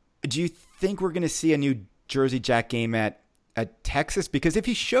 Do you think we're going to see a new Jersey Jack game at Texas? Because if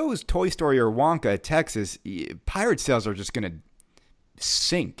he shows Toy Story or Wonka at Texas, pirate sales are just going to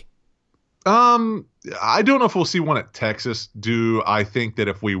sink. I don't know if we'll see one at Texas. Do I think that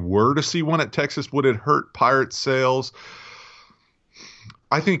if we were to see one at Texas, would it hurt pirate sales?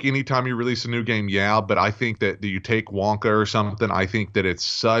 I think anytime you release a new game, yeah, but I think that you take Wonka or something, I think that it's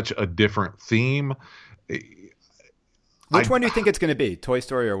such a different theme. Which one do you think it's going to be, Toy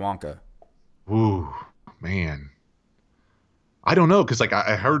Story or Wonka? Ooh, man. I don't know, because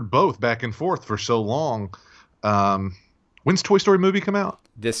I heard both back and forth for so long. When's Toy Story movie come out?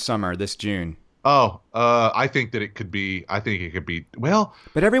 This summer, this June. Oh, I think that it could be. I think it could be. Well,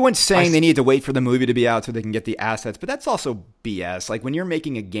 but everyone's saying they need to wait for the movie to be out so they can get the assets. But that's also BS. Like when you're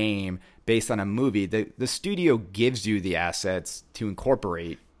making a game based on a movie, the studio gives you the assets to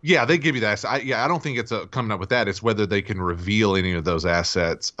incorporate. Yeah, they give you that. I don't think it's coming up with that. It's whether they can reveal any of those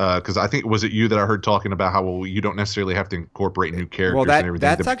assets. Because I think, was it you that I heard talking about how, you don't necessarily have to incorporate new characters and everything.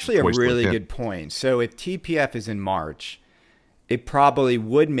 That's actually a really good point. So if TPF is in March, it probably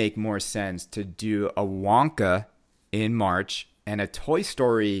would make more sense to do a Wonka in March and a Toy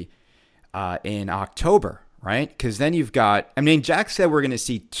Story in October, right? Because then you've got, Jack said we're going to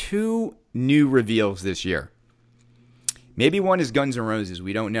see 2 new reveals this year. Maybe one is Guns N' Roses.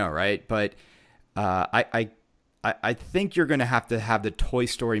 We don't know, right? But I think you're going to have the Toy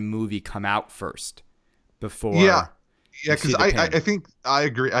Story movie come out first before. Yeah, because I think I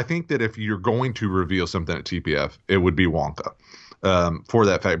agree. I think that if you're going to reveal something at TPF, it would be Wonka. For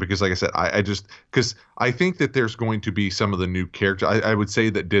that fact, because like I said, because I think that there's going to be some of the new characters. I would say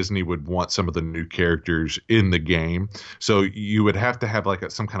that Disney would want some of the new characters in the game, so you would have to have like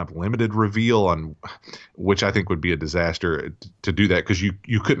some kind of limited reveal on, which I think would be a disaster to do that, because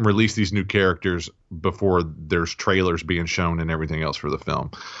you couldn't release these new characters before there's trailers being shown and everything else for the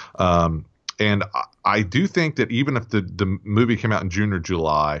film. And I do think that even if the movie came out in June or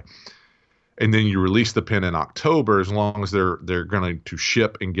July, and then you release the pin in October, as long as they're going to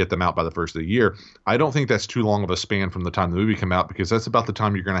ship and get them out by the first of the year, I don't think that's too long of a span from the time the movie come out, because that's about the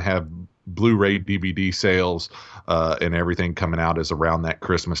time you're going to have Blu-ray DVD sales and everything coming out is around that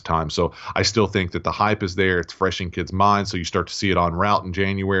Christmas time. So I still think that the hype is there. It's fresh in kids' minds. So you start to see it en route in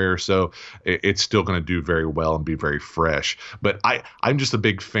January or so. It's still going to do very well and be very fresh. But I'm just a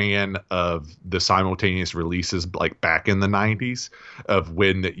big fan of the simultaneous releases, like back in the 90s, of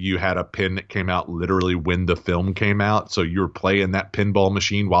when that you had a pin that came out literally when the film came out. So you were playing that pinball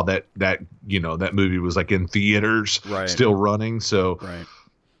machine while that movie was like in theaters, right, still running. So right.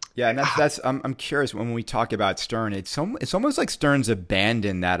 Yeah, and that's I'm curious, when we talk about Stern, it's almost like Stern's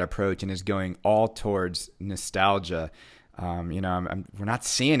abandoned that approach and is going all towards nostalgia. We're not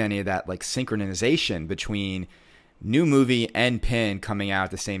seeing any of that like synchronization between new movie and pin coming out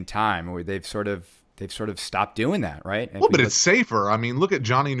at the same time, or they've sort of stopped doing that, right? Well, but it's safer. Look at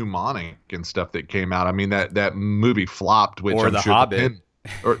Johnny Mnemonic and stuff that came out. that movie flopped, which or I'm The sure Hobbit.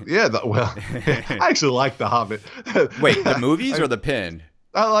 I actually like The Hobbit. Wait, the movies or the pin?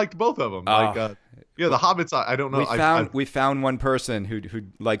 I liked both of them. The Hobbits. I don't know. We found one person who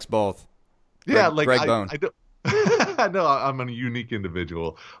likes both. Yeah, Greg Bone. I don't. I know I'm a unique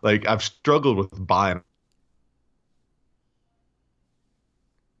individual. Like I've struggled with buying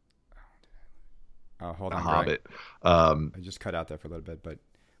Hold The on, Greg. Hobbit. Um, I just cut out there for a little bit, but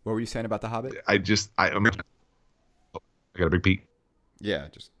what were you saying about The Hobbit? I got a big peek Yeah,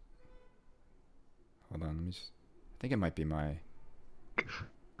 just hold on. Let me just. I think it might be my.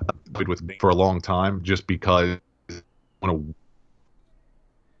 with for a long time just because when a,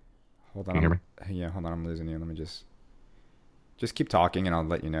 Hold can you hear on. me? Yeah, hold on. I'm losing you. Let me just keep talking, and I'll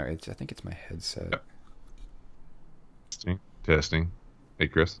let you know. I think it's my headset. Testing. Hey,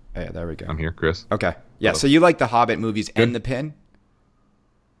 Chris. Yeah, there we go. I'm here, Chris. Okay. Yeah. Hello. So you like the Hobbit movies Good. and the pin?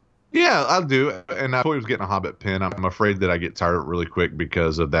 Yeah, I do. And I was getting a Hobbit pin. I'm afraid that I get tired of it really quick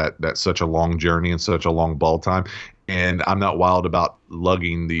because of that's such a long journey and such a long ball time. And I'm not wild about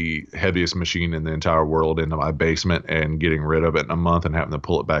lugging the heaviest machine in the entire world into my basement and getting rid of it in a month and having to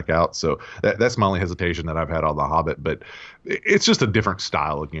pull it back out. So that's my only hesitation that I've had on the Hobbit. But it's just a different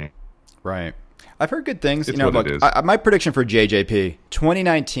style of game. Right. I've heard good things. It's you know, what look, it is. my prediction for JJP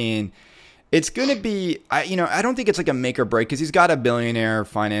 2019. It's going to be, I don't think it's like a make or break because he's got a billionaire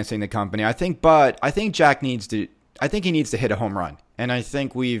financing the company. I think Jack needs to hit a home run. And I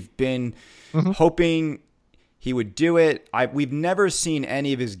think we've been hoping he would do it. We've never seen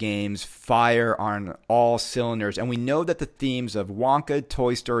any of his games fire on all cylinders. And we know that the themes of Wonka,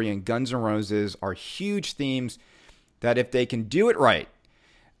 Toy Story, and Guns N' Roses are huge themes that if they can do it right,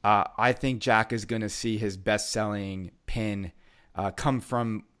 I think Jack is going to see his best-selling pin come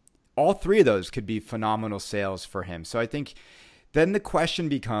from. All three of those could be phenomenal sales for him. So I think then the question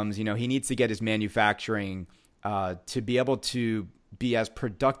becomes, he needs to get his manufacturing to be able to be as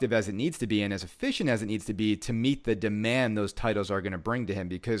productive as it needs to be and as efficient as it needs to be to meet the demand those titles are going to bring to him.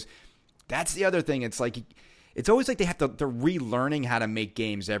 Because that's the other thing. It's like it's always like they have to they're relearning how to make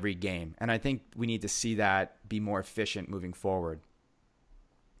games every game. And I think we need to see that be more efficient moving forward.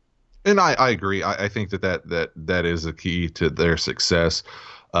 And I agree. I think that is a key to their success.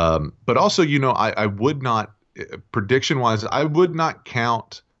 But also, I would not, prediction wise, I would not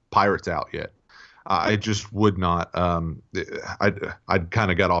count Pirates out yet. I just would not. I'd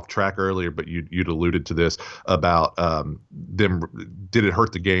kind of got off track earlier, but you'd alluded to this about them. Did it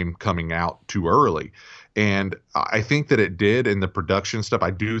hurt the game coming out too early? And I think that it did in the production stuff.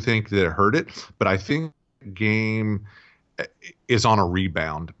 I do think that it hurt it, but I think the game is on a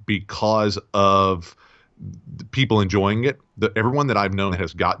rebound because of people enjoying it. Everyone that I've known that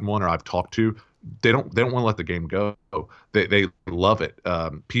has gotten one or I've talked to, they don't want to let the game go. They love it.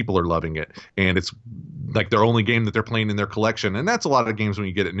 People are loving it, and it's like their only game that they're playing in their collection. And that's a lot of games when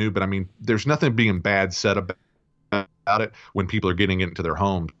you get it new. But I mean, there's nothing being bad said about it when people are getting it into their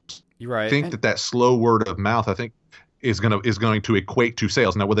homes. You're right. I think that slow word of mouth, I think, is going to equate to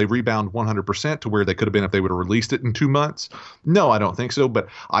sales. Now, will they rebound 100% to where they could have been if they would have released it in 2 months? No, I don't think so. But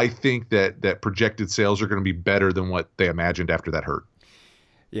I think that projected sales are going to be better than what they imagined after that hurt.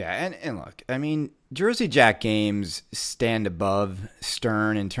 Yeah, and look, I mean, Jersey Jack games stand above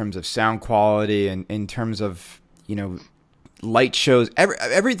Stern in terms of sound quality and in terms of, light shows.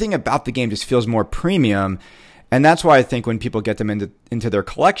 Everything about the game just feels more premium. And that's why I think when people get them into their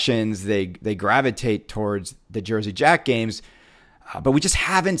collections, they gravitate towards the Jersey Jack games. But we just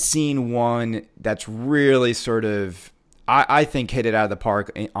haven't seen one that's really sort of, I think, hit it out of the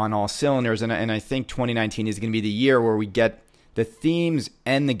park on all cylinders. And I think 2019 is going to be the year where we get the themes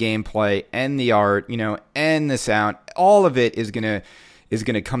and the gameplay and the art, and the sound. All of it is going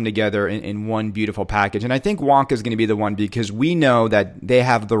to come together in one beautiful package. And I think Wonka is going to be the one because we know that they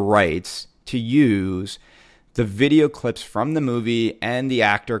have the rights to use the video clips from the movie and the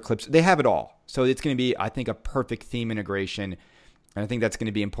actor clips. They have it all. So it's going to be, I think, a perfect theme integration. And I think that's going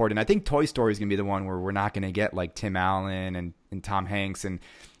to be important. I think Toy Story is going to be the one where we're not going to get like Tim Allen and Tom Hanks. And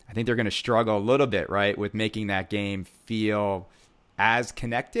I think they're going to struggle a little bit, right, with making that game feel as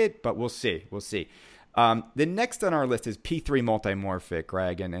connected. But we'll see. We'll see. The next on our list is P3 Multimorphic,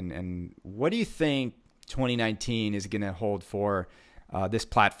 Greg. And what do you think 2019 is going to hold for this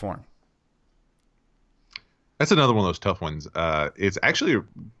platform? That's another one of those tough ones. It's actually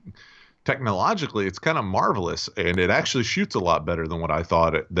technologically, it's kind of marvelous, and it actually shoots a lot better than what I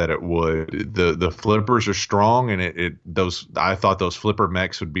thought that it would. The flippers are strong, and I thought those flipper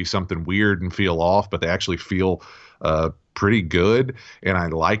mechs would be something weird and feel off, but they actually feel pretty good, and I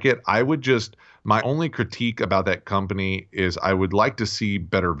like it. My only critique about that company is I would like to see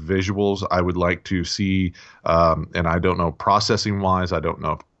better visuals. I would like to see, and I don't know, processing wise, I don't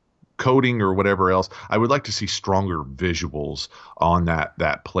know if coding or whatever else, I would like to see stronger visuals on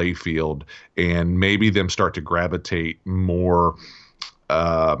that play field, and maybe them start to gravitate more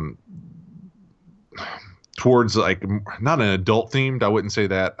towards like not an adult themed, I wouldn't say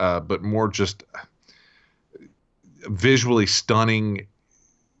that, but more just visually stunning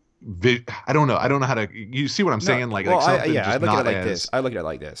I don't know. I don't know how to. You see what I'm saying? Like something I just look at not it like as. this. I look at it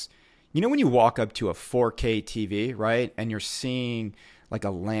like this. You know, when you walk up to a 4K TV, right, and you're seeing like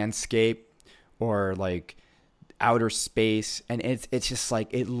a landscape or like outer space, and it's just like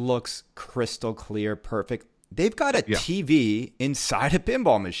it looks crystal clear, perfect. They've got a Yeah. TV inside a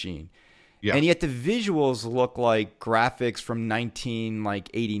pinball machine, Yeah. and yet the visuals look like graphics from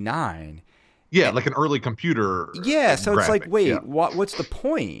 1989. Yeah, like an early computer. Yeah, so it's like, graphic. wait, Yeah. what's the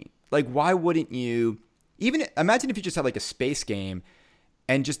point? Like, why wouldn't you even imagine if you just had like a space game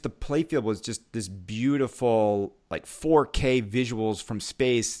and just the playfield was just this beautiful like 4K visuals from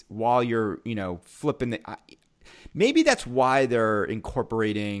space while you're, flipping maybe that's why they're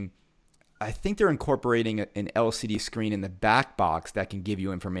incorporating. I think they're incorporating an LCD screen in the back box that can give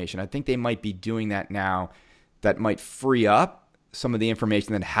you information. I think they might be doing that now. That might free up some of the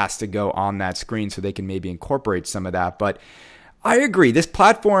information that has to go on that screen so they can maybe incorporate some of that. But I agree. This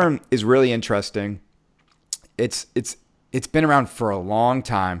platform is really interesting. It's been around for a long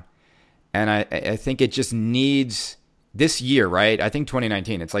time. And I think it just needs this year, right? I think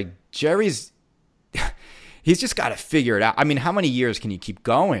 2019. It's like Jerry's he's just got to figure it out. I mean, how many years can you keep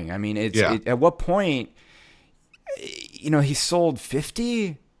going? I mean, at what point, he sold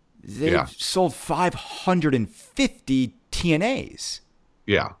 50? They've sold 550 TNAs.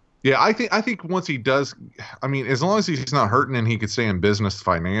 Yeah. Yeah, I think once he does, I mean, as long as he's not hurting and he could stay in business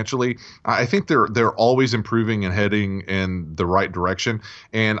financially, I think they're always improving and heading in the right direction.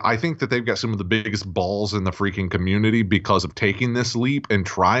 And I think that they've got some of the biggest balls in the freaking community because of taking this leap and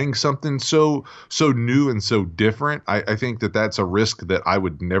trying something so new and so different. I think that that's a risk that I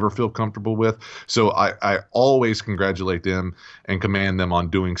would never feel comfortable with. So I always congratulate them and commend them on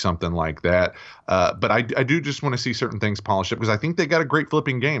doing something like that. But I do just want to see certain things polished up because I think they got a great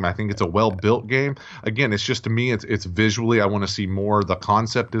flipping game. I think it's a well-built game. Again, it's just to me, it's visually, I want to see more. The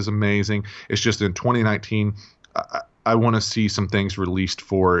concept is amazing. It's just in 2019, I want to see some things released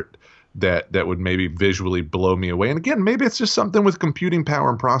for it that would maybe visually blow me away. And again, maybe it's just something with computing power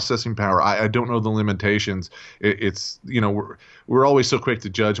and processing power. I don't know the limitations. It's we're always so quick to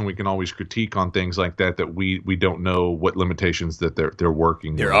judge, and we can always critique on things like that we don't know what limitations that they're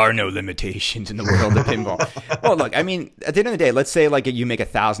working. There with. are no limitations in the world of pinball. Well, look, I mean, at the end of the day, let's say like you make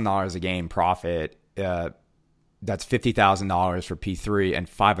 $1,000 a game profit. That's $50,000 for P3 and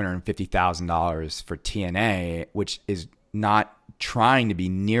 $550,000 for TNA, which is not trying to be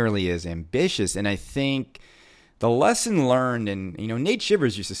nearly as ambitious. And I think the lesson learned, and Nate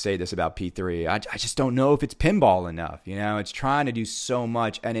Shivers used to say this about P3, I just don't know if it's pinball enough. It's trying to do so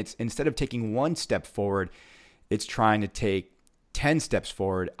much, and it's instead of taking one step forward, it's trying to take 10 steps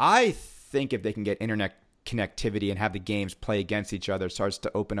forward. I think if they can get internet connectivity and have the games play against each other, it starts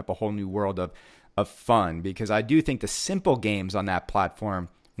to open up a whole new world of fun, because I do think the simple games on that platform,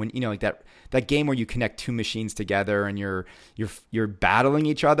 when like that game where you connect two machines together and you're battling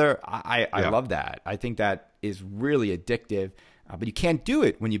each other, I love that. I think that is really addictive, but you can't do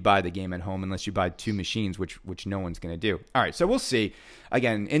it when you buy the game at home unless you buy two machines, which no one's going to do. All right, so we'll see.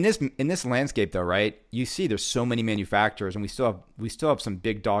 Again, in this landscape though, right? You see, there's so many manufacturers, and we still have some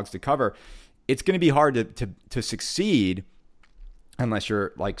big dogs to cover. It's going to be hard to succeed unless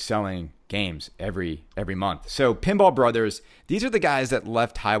you're like selling games every month. So Pinball Brothers, these are the guys that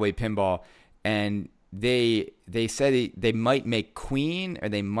left Highway Pinball, and they said they might make Queen, or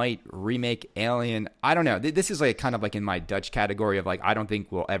they might remake Alien. I don't know. This is like kind of like in my Dutch category of like, I don't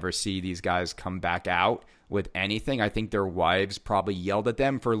think we'll ever see these guys come back out with anything. I think their wives probably yelled at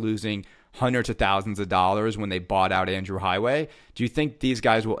them for losing hundreds of thousands of dollars when they bought out Andrew Highway. Do you think these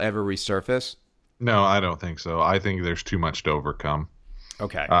guys will ever resurface? No, I don't think so. I think there's too much to overcome.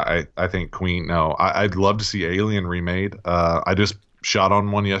 Okay. I think Queen. No, I'd love to see Alien remade. I just shot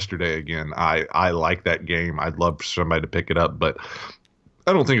on one yesterday again. I like that game. I'd love for somebody to pick it up, but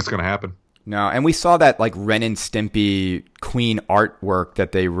I don't think it's going to happen. No, and we saw that like Ren and Stimpy Queen artwork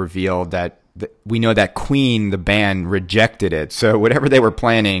that they revealed that we know that Queen, the band, rejected it. So whatever they were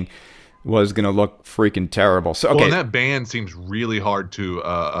planning was going to look freaking terrible. So okay, well, and that band seems really hard to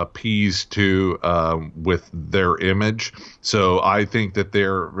appease to with their image. So I think that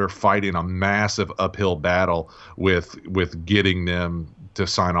they're fighting a massive uphill battle with getting them to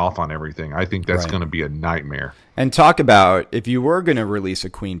sign off on everything. I think that's going to be a nightmare. And talk about, if you were going to release a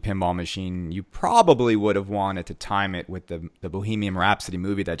Queen pinball machine, you probably would have wanted to time it with the Bohemian Rhapsody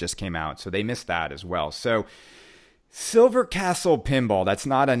movie that just came out. So they missed that as well. So Silver Castle Pinball, that's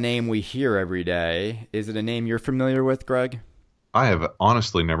not a name we hear every day. Is it a name you're familiar with, Greg? I have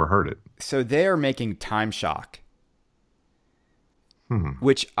honestly never heard it. So they are making Time Shock,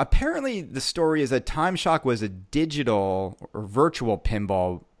 which apparently the story is that Time Shock was a digital or virtual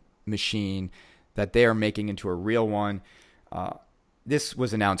pinball machine that they are making into a real one. This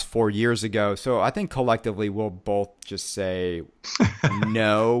was announced 4 years ago, so I think collectively we'll both just say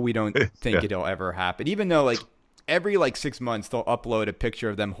no, we don't think it'll ever happen. Even though like every 6 months they'll upload a picture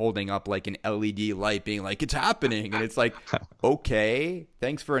of them holding up like an LED light being like, it's happening. And it's like, okay,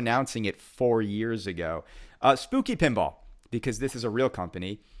 thanks for announcing it 4 years ago. Spooky Pinball, because this is a real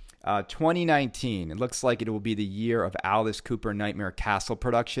company. 2019, it looks like it will be the year of Alice Cooper Nightmare Castle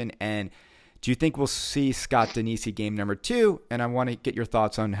production. And do you think we'll see Scott Danesi game number 2? And I want to get your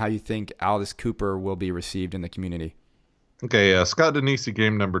thoughts on how you think Alice Cooper will be received in the community. Okay, Scott Danesi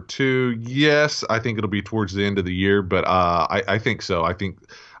game number 2. Yes, I think it'll be towards the end of the year, but I think so. I think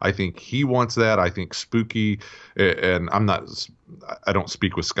he wants that. I think Spooky, and I don't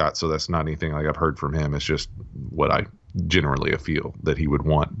speak with Scott, so that's not anything like I've heard from him. It's just what I generally feel that he would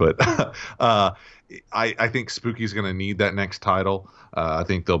want. But I think Spooky's going to need that next title. I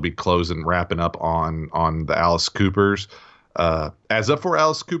think they'll be wrapping up on the Alice Coopers. As up for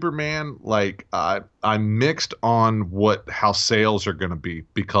Alice Cooper, man, I'm mixed on how sales are going to be,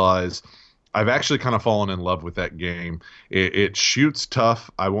 because I've actually kind of fallen in love with that game. It shoots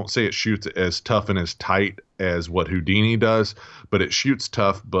tough. I won't say it shoots as tough and as tight as what Houdini does, but it shoots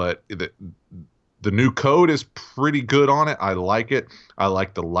tough. But the new code is pretty good on it. I like it. I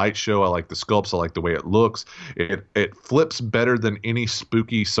like the light show. I like the sculpts. I like the way it looks. It flips better than any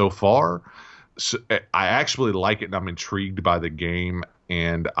Spooky so far. So I actually like it, and I'm intrigued by the game,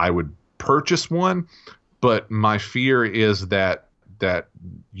 and I would purchase one. But my fear is that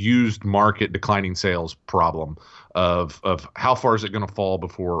used market declining sales problem of how far is it going to fall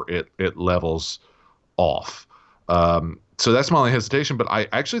before it levels off. So that's my only hesitation, but I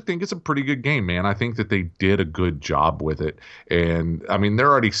actually think it's a pretty good game, man. I think that they did a good job with it. And I mean,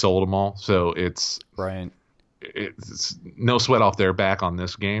 they're already sold them all. So it's no sweat off their back on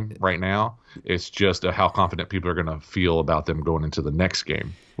this game right now. It's just how confident people are going to feel about them going into the next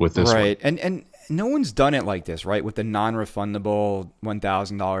game with this one. And no one's done it like this, right? With the non-refundable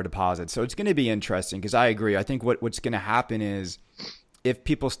 $1,000 deposit. So it's going to be interesting, because I agree. I think what's going to happen is if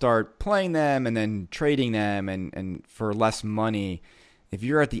people start playing them and then trading them and for less money, if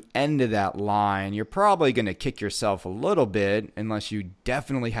you're at the end of that line, you're probably going to kick yourself a little bit, unless you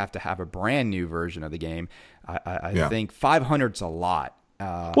definitely have to have a brand new version of the game. I think 500's a lot.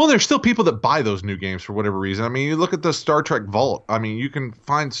 Well, there's still people that buy those new games for whatever reason. I mean, you look at the Star Trek Vault. I mean, you can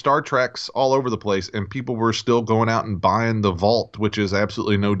find Star Treks all over the place, and people were still going out and buying the Vault, which is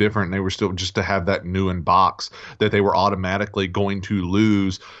absolutely no different. They were still just to have that new in box that they were automatically going to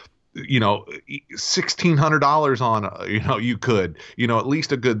lose, $1,600 on. You could, at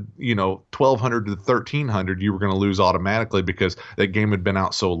least a good, $1,200 to $1,300 you were going to lose automatically, because that game had been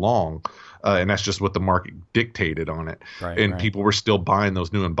out so long. And that's just what the market dictated on it. Right. People were still buying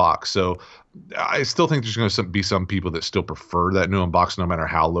those new in box. So I still think there's going to be some people that still prefer that new in box, no matter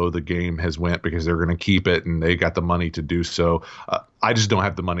how low the game has went, because they're going to keep it and they got the money to do so. I just don't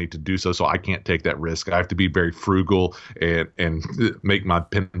have the money to do so, so I can't take that risk. I have to be very frugal and make my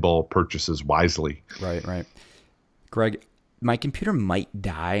pinball purchases wisely. Right. Greg, my computer might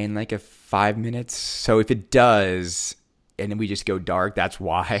die in like 5 minutes. So if it does, and then we just go dark, that's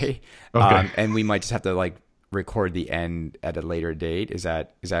why. Okay. And we might just have to record the end at a later date. Is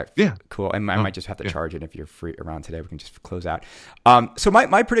that cool? And I might just have to charge it. If you're free around today, we can just close out. So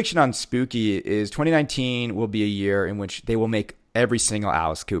my prediction on Spooky is 2019 will be a year in which they will make every single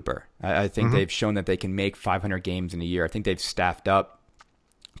Alice Cooper. I think they've shown that they can make 500 games in a year. I think they've staffed up.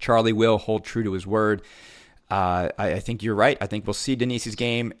 Charlie will hold true to his word. I think you're right. I think we'll see Danesi's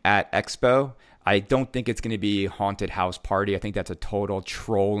game at Expo. I don't think it's going to be Haunted House Party. I think that's a total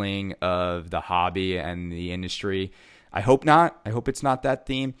trolling of the hobby and the industry. I hope not. I hope it's not that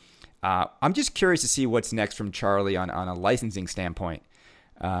theme. I'm just curious to see what's next from Charlie on a licensing standpoint.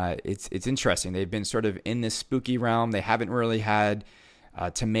 It's interesting. They've been sort of in this spooky realm. They haven't really had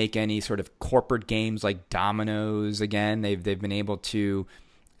to make any sort of corporate games like Dominoes again. They've been able to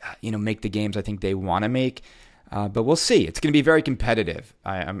make the games I think they want to make. But we'll see. It's going to be very competitive.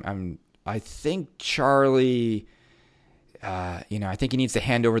 I think Charlie, I think he needs to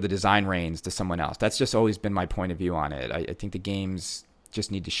hand over the design reins to someone else. That's just always been my point of view on it. I think the games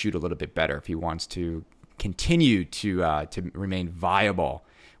just need to shoot a little bit better if he wants to continue to remain viable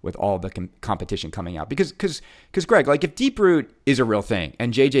with all the competition coming out. Because Greg, if Deep Root is a real thing,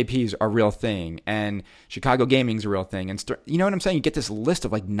 and JJP's a real thing, and Chicago Gaming's a real thing, and you know what I'm saying? You get this list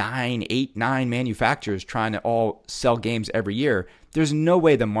of 9 manufacturers trying to all sell games every year. There's no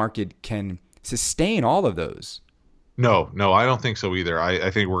way the market can sustain all of those. No, I don't think so either.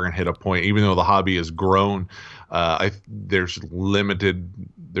 I think we're going to hit a point, even though the hobby has grown, there's limited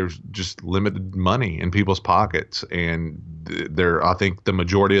there's just limited money in people's pockets, and I think the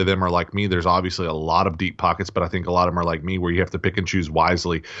majority of them are like me. There's obviously a lot of deep pockets, but I think a lot of them are like me, where you have to pick and choose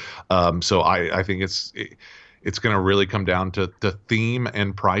wisely. So I think it's going to really come down to theme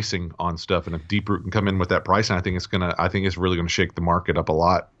and pricing on stuff. And if Deep Root can come in with that pricing, I think it's really going to shake the market up a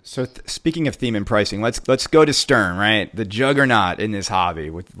lot. So speaking of theme and pricing, let's go to Stern, right? The juggernaut in this hobby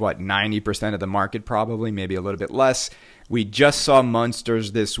with 90% of the market, probably, maybe a little bit less. We just saw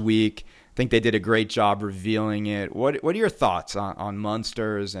Munsters this week. I think they did a great job revealing it. What are your thoughts on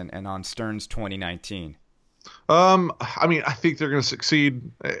Munsters and on Stern's 2019? I mean, I think they're going to succeed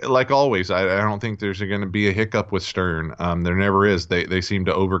like always. I don't think there's going to be a hiccup with Stern. There never is. They seem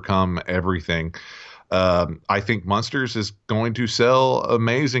to overcome everything. I think Munsters is going to sell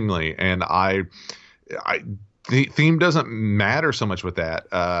amazingly, and the theme doesn't matter so much with that.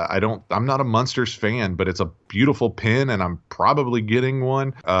 I'm not a Munsters fan, but it's a beautiful pin, and I'm probably getting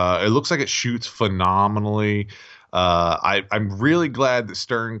one. It looks like it shoots phenomenally. I'm really glad that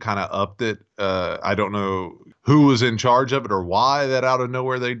Stern kind of upped it. I don't know who was in charge of it or why that out of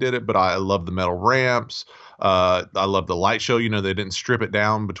nowhere they did it, but I love the metal ramps. I love the light show. They didn't strip it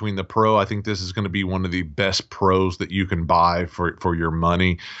down between the Pro. I think this is going to be one of the best Pros that you can buy for your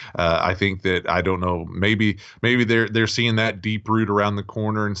money. I think that, I don't know, maybe they're seeing that Deep Root around the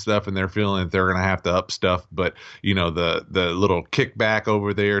corner and stuff, and they're feeling that they're going to have to up stuff. But the little kickback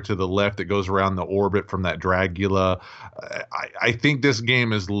over there to the left that goes around the orbit from that Dragula, I think this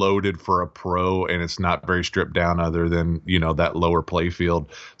game is loaded for a Pro, and it's not very stripped down other than that lower play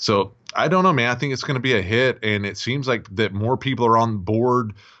field. So I don't know, man. I think it's going to be a hit, and it seems like that more people are on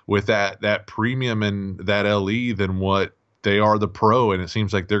board with that premium and that LE than what they are the Pro, and it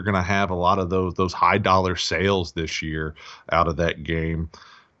seems like they're going to have a lot of those high dollar sales this year out of that game.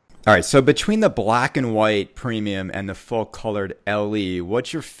 All right, so between the black and white premium and the full colored LE,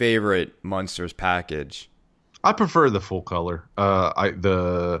 what's your favorite Munsters package? I prefer the full color.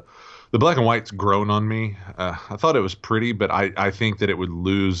 The black and white's grown on me. I thought it was pretty, but I think that it would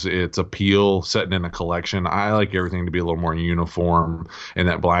lose its appeal setting in a collection. I like everything to be a little more uniform, and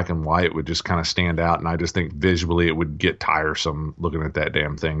that black and white would just kind of stand out. And I just think visually it would get tiresome looking at that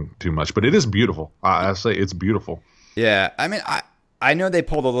damn thing too much. But it is beautiful. I say it's beautiful. Yeah, I mean, I know they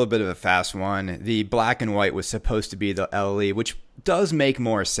pulled a little bit of a fast one. The black and white was supposed to be the LE, which does make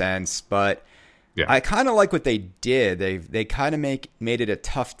more sense, but yeah. I kind of like what they did. They kind of made it a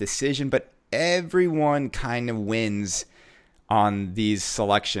tough decision, but everyone kind of wins on these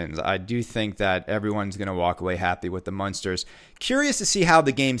selections. I do think that everyone's going to walk away happy with the Munsters. Curious to see how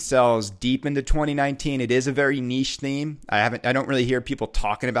the game sells deep into 2019. It is a very niche theme. I don't really hear people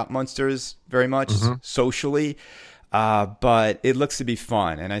talking about Munsters very much socially, but it looks to be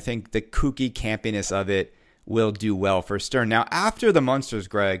fun, and I think the kooky campiness of it will do well for Stern. Now, after the Munsters,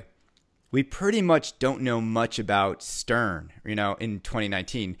 Greg, we pretty much don't know much about Stern, in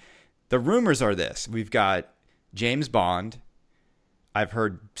 2019. The rumors are this. We've got James Bond. I've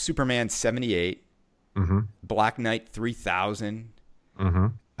heard Superman 78. Black Knight 3000.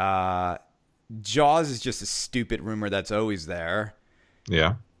 Jaws is just a stupid rumor that's always there.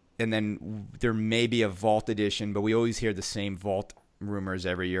 Yeah. And then there may be a Vault edition, but we always hear the same Vault rumors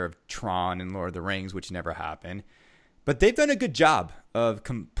every year of Tron and Lord of the Rings, which never happen. But they've done a good job of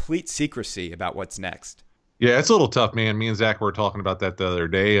complete secrecy about what's next. Yeah, it's a little tough, man. Me and Zach were talking about that the other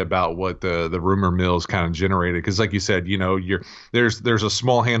day about what the rumor mills kind of generated. Because like you said, there's a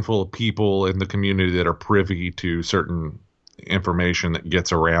small handful of people in the community that are privy to certain information that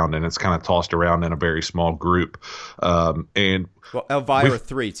gets around, and it's kind of tossed around in a very small group. And Elvira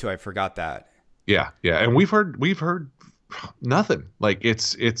 3 too. I forgot that. Yeah. And we've heard nothing. Like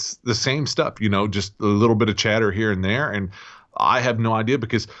it's the same stuff, just a little bit of chatter here and there. And I have no idea,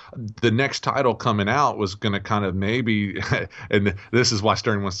 because the next title coming out was going to kind of maybe, and this is why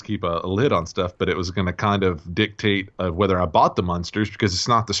Stern wants to keep a lid on stuff, but it was going to kind of dictate whether I bought the Munsters, because it's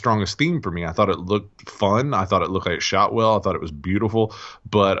not the strongest theme for me. I thought it looked fun. I thought it looked like it shot well. I thought it was beautiful.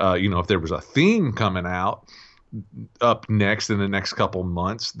 But, if there was a theme coming out up next in the next couple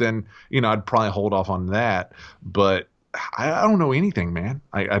months, then, I'd probably hold off on that. But I don't know anything, man.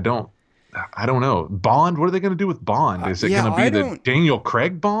 I don't know. Bond, what are they going to do with Bond? Is it going to be the Daniel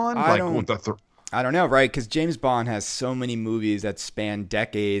Craig Bond? I don't know, right? Because James Bond has so many movies that span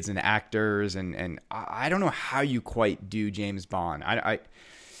decades and actors, and I don't know how you quite do James Bond. I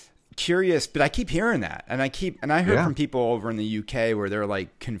curious, but I keep hearing that, and I heard from people over in the UK where they're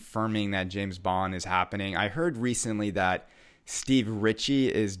like confirming that James Bond is happening. I heard recently that Steve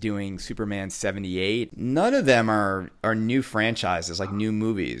Ritchie is doing Superman 78. None of them are new franchises, like new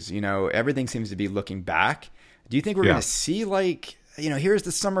movies. Everything seems to be looking back. Do you think we're going to see like here's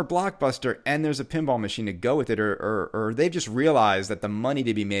the summer blockbuster and there's a pinball machine to go with it, or they've just realized that the money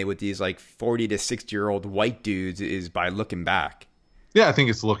to be made with these like 40 to 60-year-old white dudes is by looking back. Yeah, I think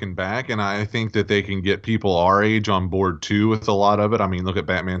it's looking back, and I think that they can get people our age on board too with a lot of it. I mean, look at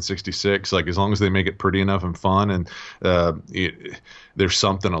Batman '66. Like, as long as they make it pretty enough and fun, and there's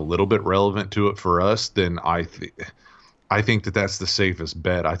something a little bit relevant to it for us, then I think that that's the safest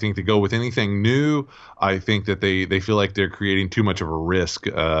bet. I think to go with anything new, I think that they feel like they're creating too much of a risk.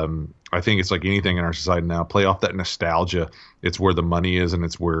 I think it's like anything in our society now. Play off that nostalgia. It's where the money is, and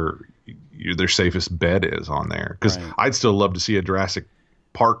it's where their safest bet is on there. Because Right. I'd still love to see a Jurassic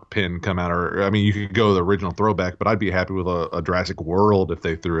Park pin come out. Or, I mean, you could go the original throwback, but I'd be happy with a Jurassic World if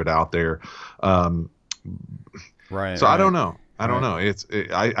they threw it out there. Right. So I don't know. I Right. don't know.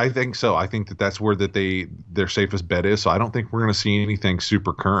 I think so. I think that that's where their safest bet is. So I don't think we're going to see anything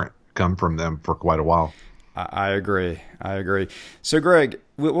super current come from them for quite a while. I agree. So, Greg,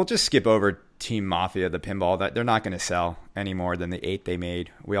 we'll just skip over Team Mafia, the pinball. That they're not going to sell any more than the 8 they made.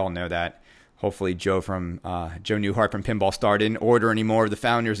 We all know that. Hopefully, Joe Newhart from Pinball Star didn't order any more of the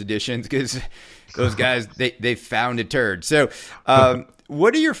Founders editions, because those guys they found a turd. So,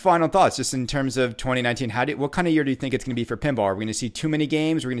 what are your final thoughts, just in terms of 2019? What kind of year do you think it's going to be for pinball? Are we going to see too many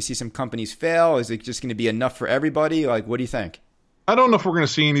games? We're going to see some companies fail? Is it just going to be enough for everybody? Like, what do you think? I don't know if we're going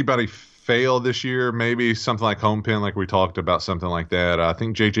to see anybody fail this year. Maybe something like Home Pin, like we talked about, something like that. I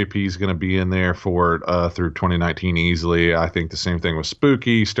think JJP is going to be in there for through 2019 easily. I think the same thing with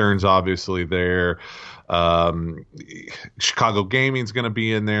Spooky. Stern's obviously there. Chicago Gaming's going to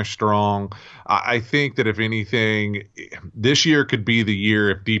be in there strong. I think that if anything, this year could be the year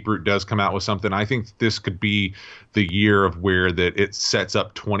if Deeproot does come out with something. I think this could be the year of where that it sets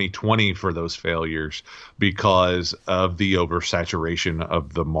up 2020 for those failures because of the oversaturation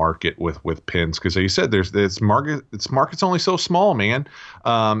of the market with pins. Because like you said, market's only so small, man.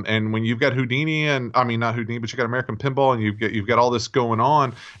 And when you've got Houdini and I mean not Houdini, but you got American Pinball and you've got all this going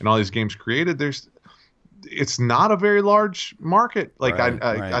on and all these games created, it's not a very large market. Like Right.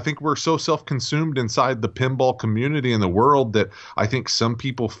 I think we're so self-consumed inside the pinball community in the world that I think some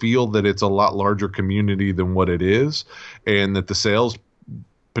people feel that it's a lot larger community than what it is, and that the sales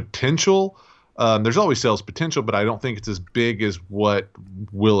potential, there's always sales potential, but I don't think it's as big as what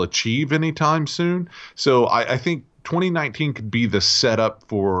we'll achieve anytime soon. So I think 2019 could be the setup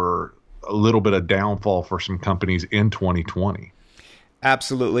for a little bit of downfall for some companies in 2020.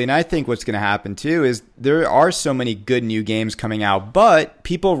 Absolutely. And I think what's going to happen too is there are so many good new games coming out, but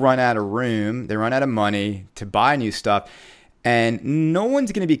people run out of room, they run out of money to buy new stuff, and no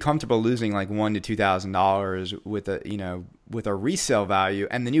one's going to be comfortable losing like $1,000 to $2,000 with a resale value.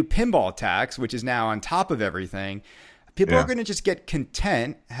 And the new pinball tax, which is now on top of everything, people are going to just get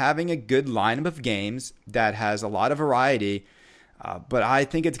content having a good lineup of games that has a lot of variety. But I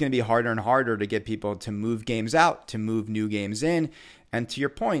think it's going to be harder and harder to get people to move games out, to move new games in. And to your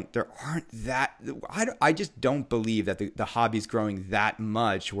point, there aren't I just don't believe that the hobby's growing that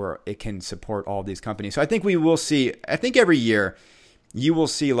much where it can support all these companies. So I think we will see, I think every year you will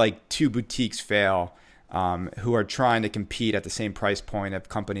see like 2 boutiques fail who are trying to compete at the same price point of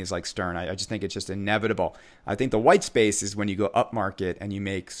companies like Stern. I just think it's just inevitable. I think the white space is when you go up market and you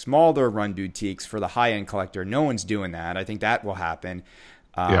make smaller run boutiques for the high-end collector. No one's doing that. I think that will happen.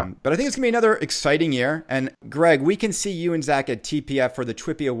 But I think it's going to be another exciting year. And Greg, we can see you and Zach at TPF for the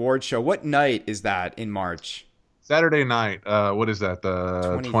TWIPY Awards show. What night is that in March? Saturday night. What is that?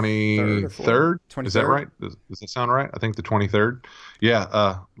 The 23rd? 23rd? Is that right? Does that sound right? I think the 23rd.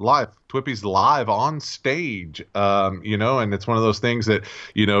 Yeah. Live. TWIPY's live on stage. And it's one of those things that,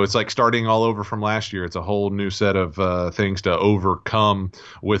 it's like starting all over from last year. It's a whole new set of things to overcome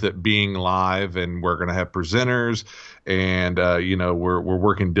with it being live. And we're going to have presenters. And, we're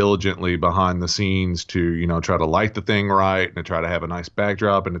working diligently behind the scenes to, try to light the thing right and to try to have a nice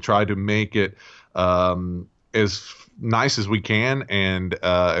backdrop and to try to make it as nice as we can and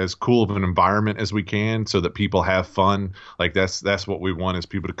as cool of an environment as we can so that people have fun. Like that's what we want, is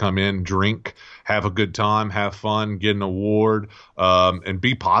people to come in, drink, have a good time, have fun, get an award, and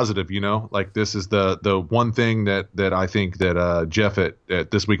be positive. Like this is the one thing that I think that Jeff at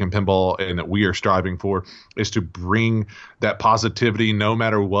This Week in Pinball and that we are striving for is to bring that positivity no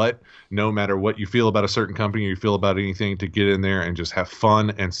matter what you feel about a certain company or you feel about anything, to get in there and just have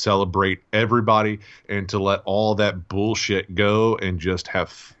fun and celebrate everybody and to let all that bullshit go and just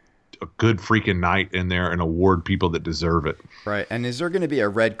have a good freaking night in there and award people that deserve it. Right. And is there going to be a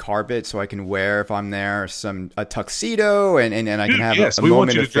red carpet so I can wear, if I'm there, a tuxedo and I can have Yes, a we want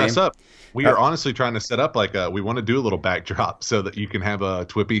moment you to of fame? dress up. We are honestly trying to set up we want to do a little backdrop so that you can have a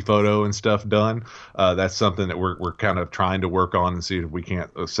Twippy photo and stuff done. That's something that we're kind of trying to work on and see if we can't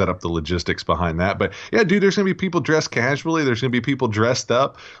set up the logistics behind that. But yeah, dude, there's going to be people dressed casually. There's going to be people dressed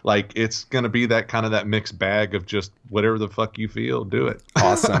up. Like, it's going to be that kind of that mixed bag of just whatever the fuck you feel, do it.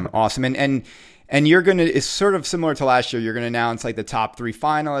 Awesome. And you're going to, it's sort of similar to last year. You're going to announce like the top 3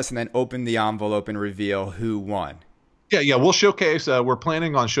 finalists and then open the envelope and reveal who won. Yeah, we'll showcase. We're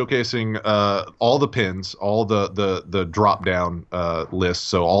planning on showcasing all the pins, all the drop down lists,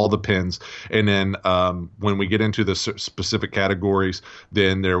 so all the pins, and then when we get into the specific categories,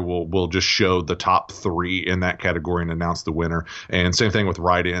 then we'll just show the top 3 in that category and announce the winner. And same thing with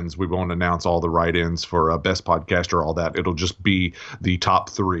write-ins. We won't announce all the write-ins for best podcaster, all that. It'll just be the top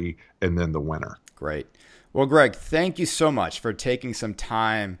 3 and then the winner. Great. Well, Greg, thank you so much for taking some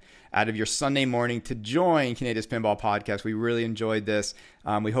time out of your Sunday morning to join Kaneda's Pinball Podcast. We really enjoyed this.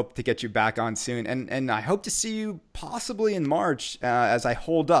 We hope to get you back on soon. And I hope to see you possibly in March as I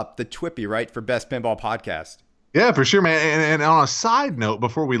hold up the Twippy, right, for Best Pinball Podcast. Yeah, for sure, man. And on a side note,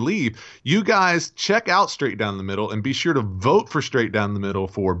 before we leave, you guys check out Straight Down the Middle and be sure to vote for Straight Down the Middle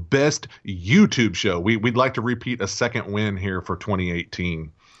for Best YouTube Show. We'd like to repeat a second win here for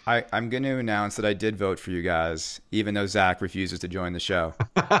 2018. I'm going to announce that I did vote for you guys, even though Zach refuses to join the show.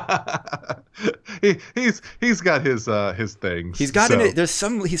 He's got his things. He's got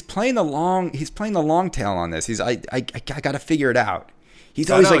he's playing the long tail on this. I got to figure it out. He's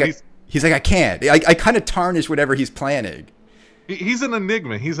always he's like I can't. I kind of tarnish whatever he's planning. He's an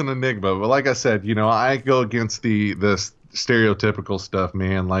enigma. But like I said, I go against the stereotypical stuff,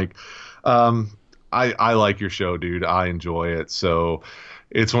 man. Like, I like your show, dude. I enjoy it. So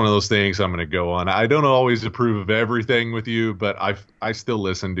it's one of those things I'm going to go on. I don't always approve of everything with you, but I still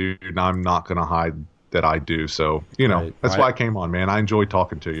listen, dude, and I'm not going to hide that I do. So, that's why I came on, man. I enjoyed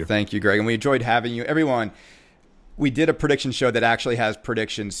talking to you. Thank you, Greg. And we enjoyed having you. Everyone, we did a prediction show that actually has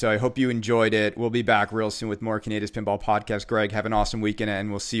predictions, so I hope you enjoyed it. We'll be back real soon with more Kaneda's Pinball Podcast. Greg, have an awesome weekend, and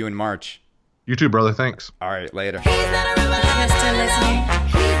we'll see you in March. You too, brother. Thanks. All right, later. He's not a robot. You're still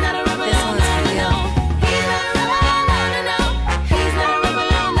listening.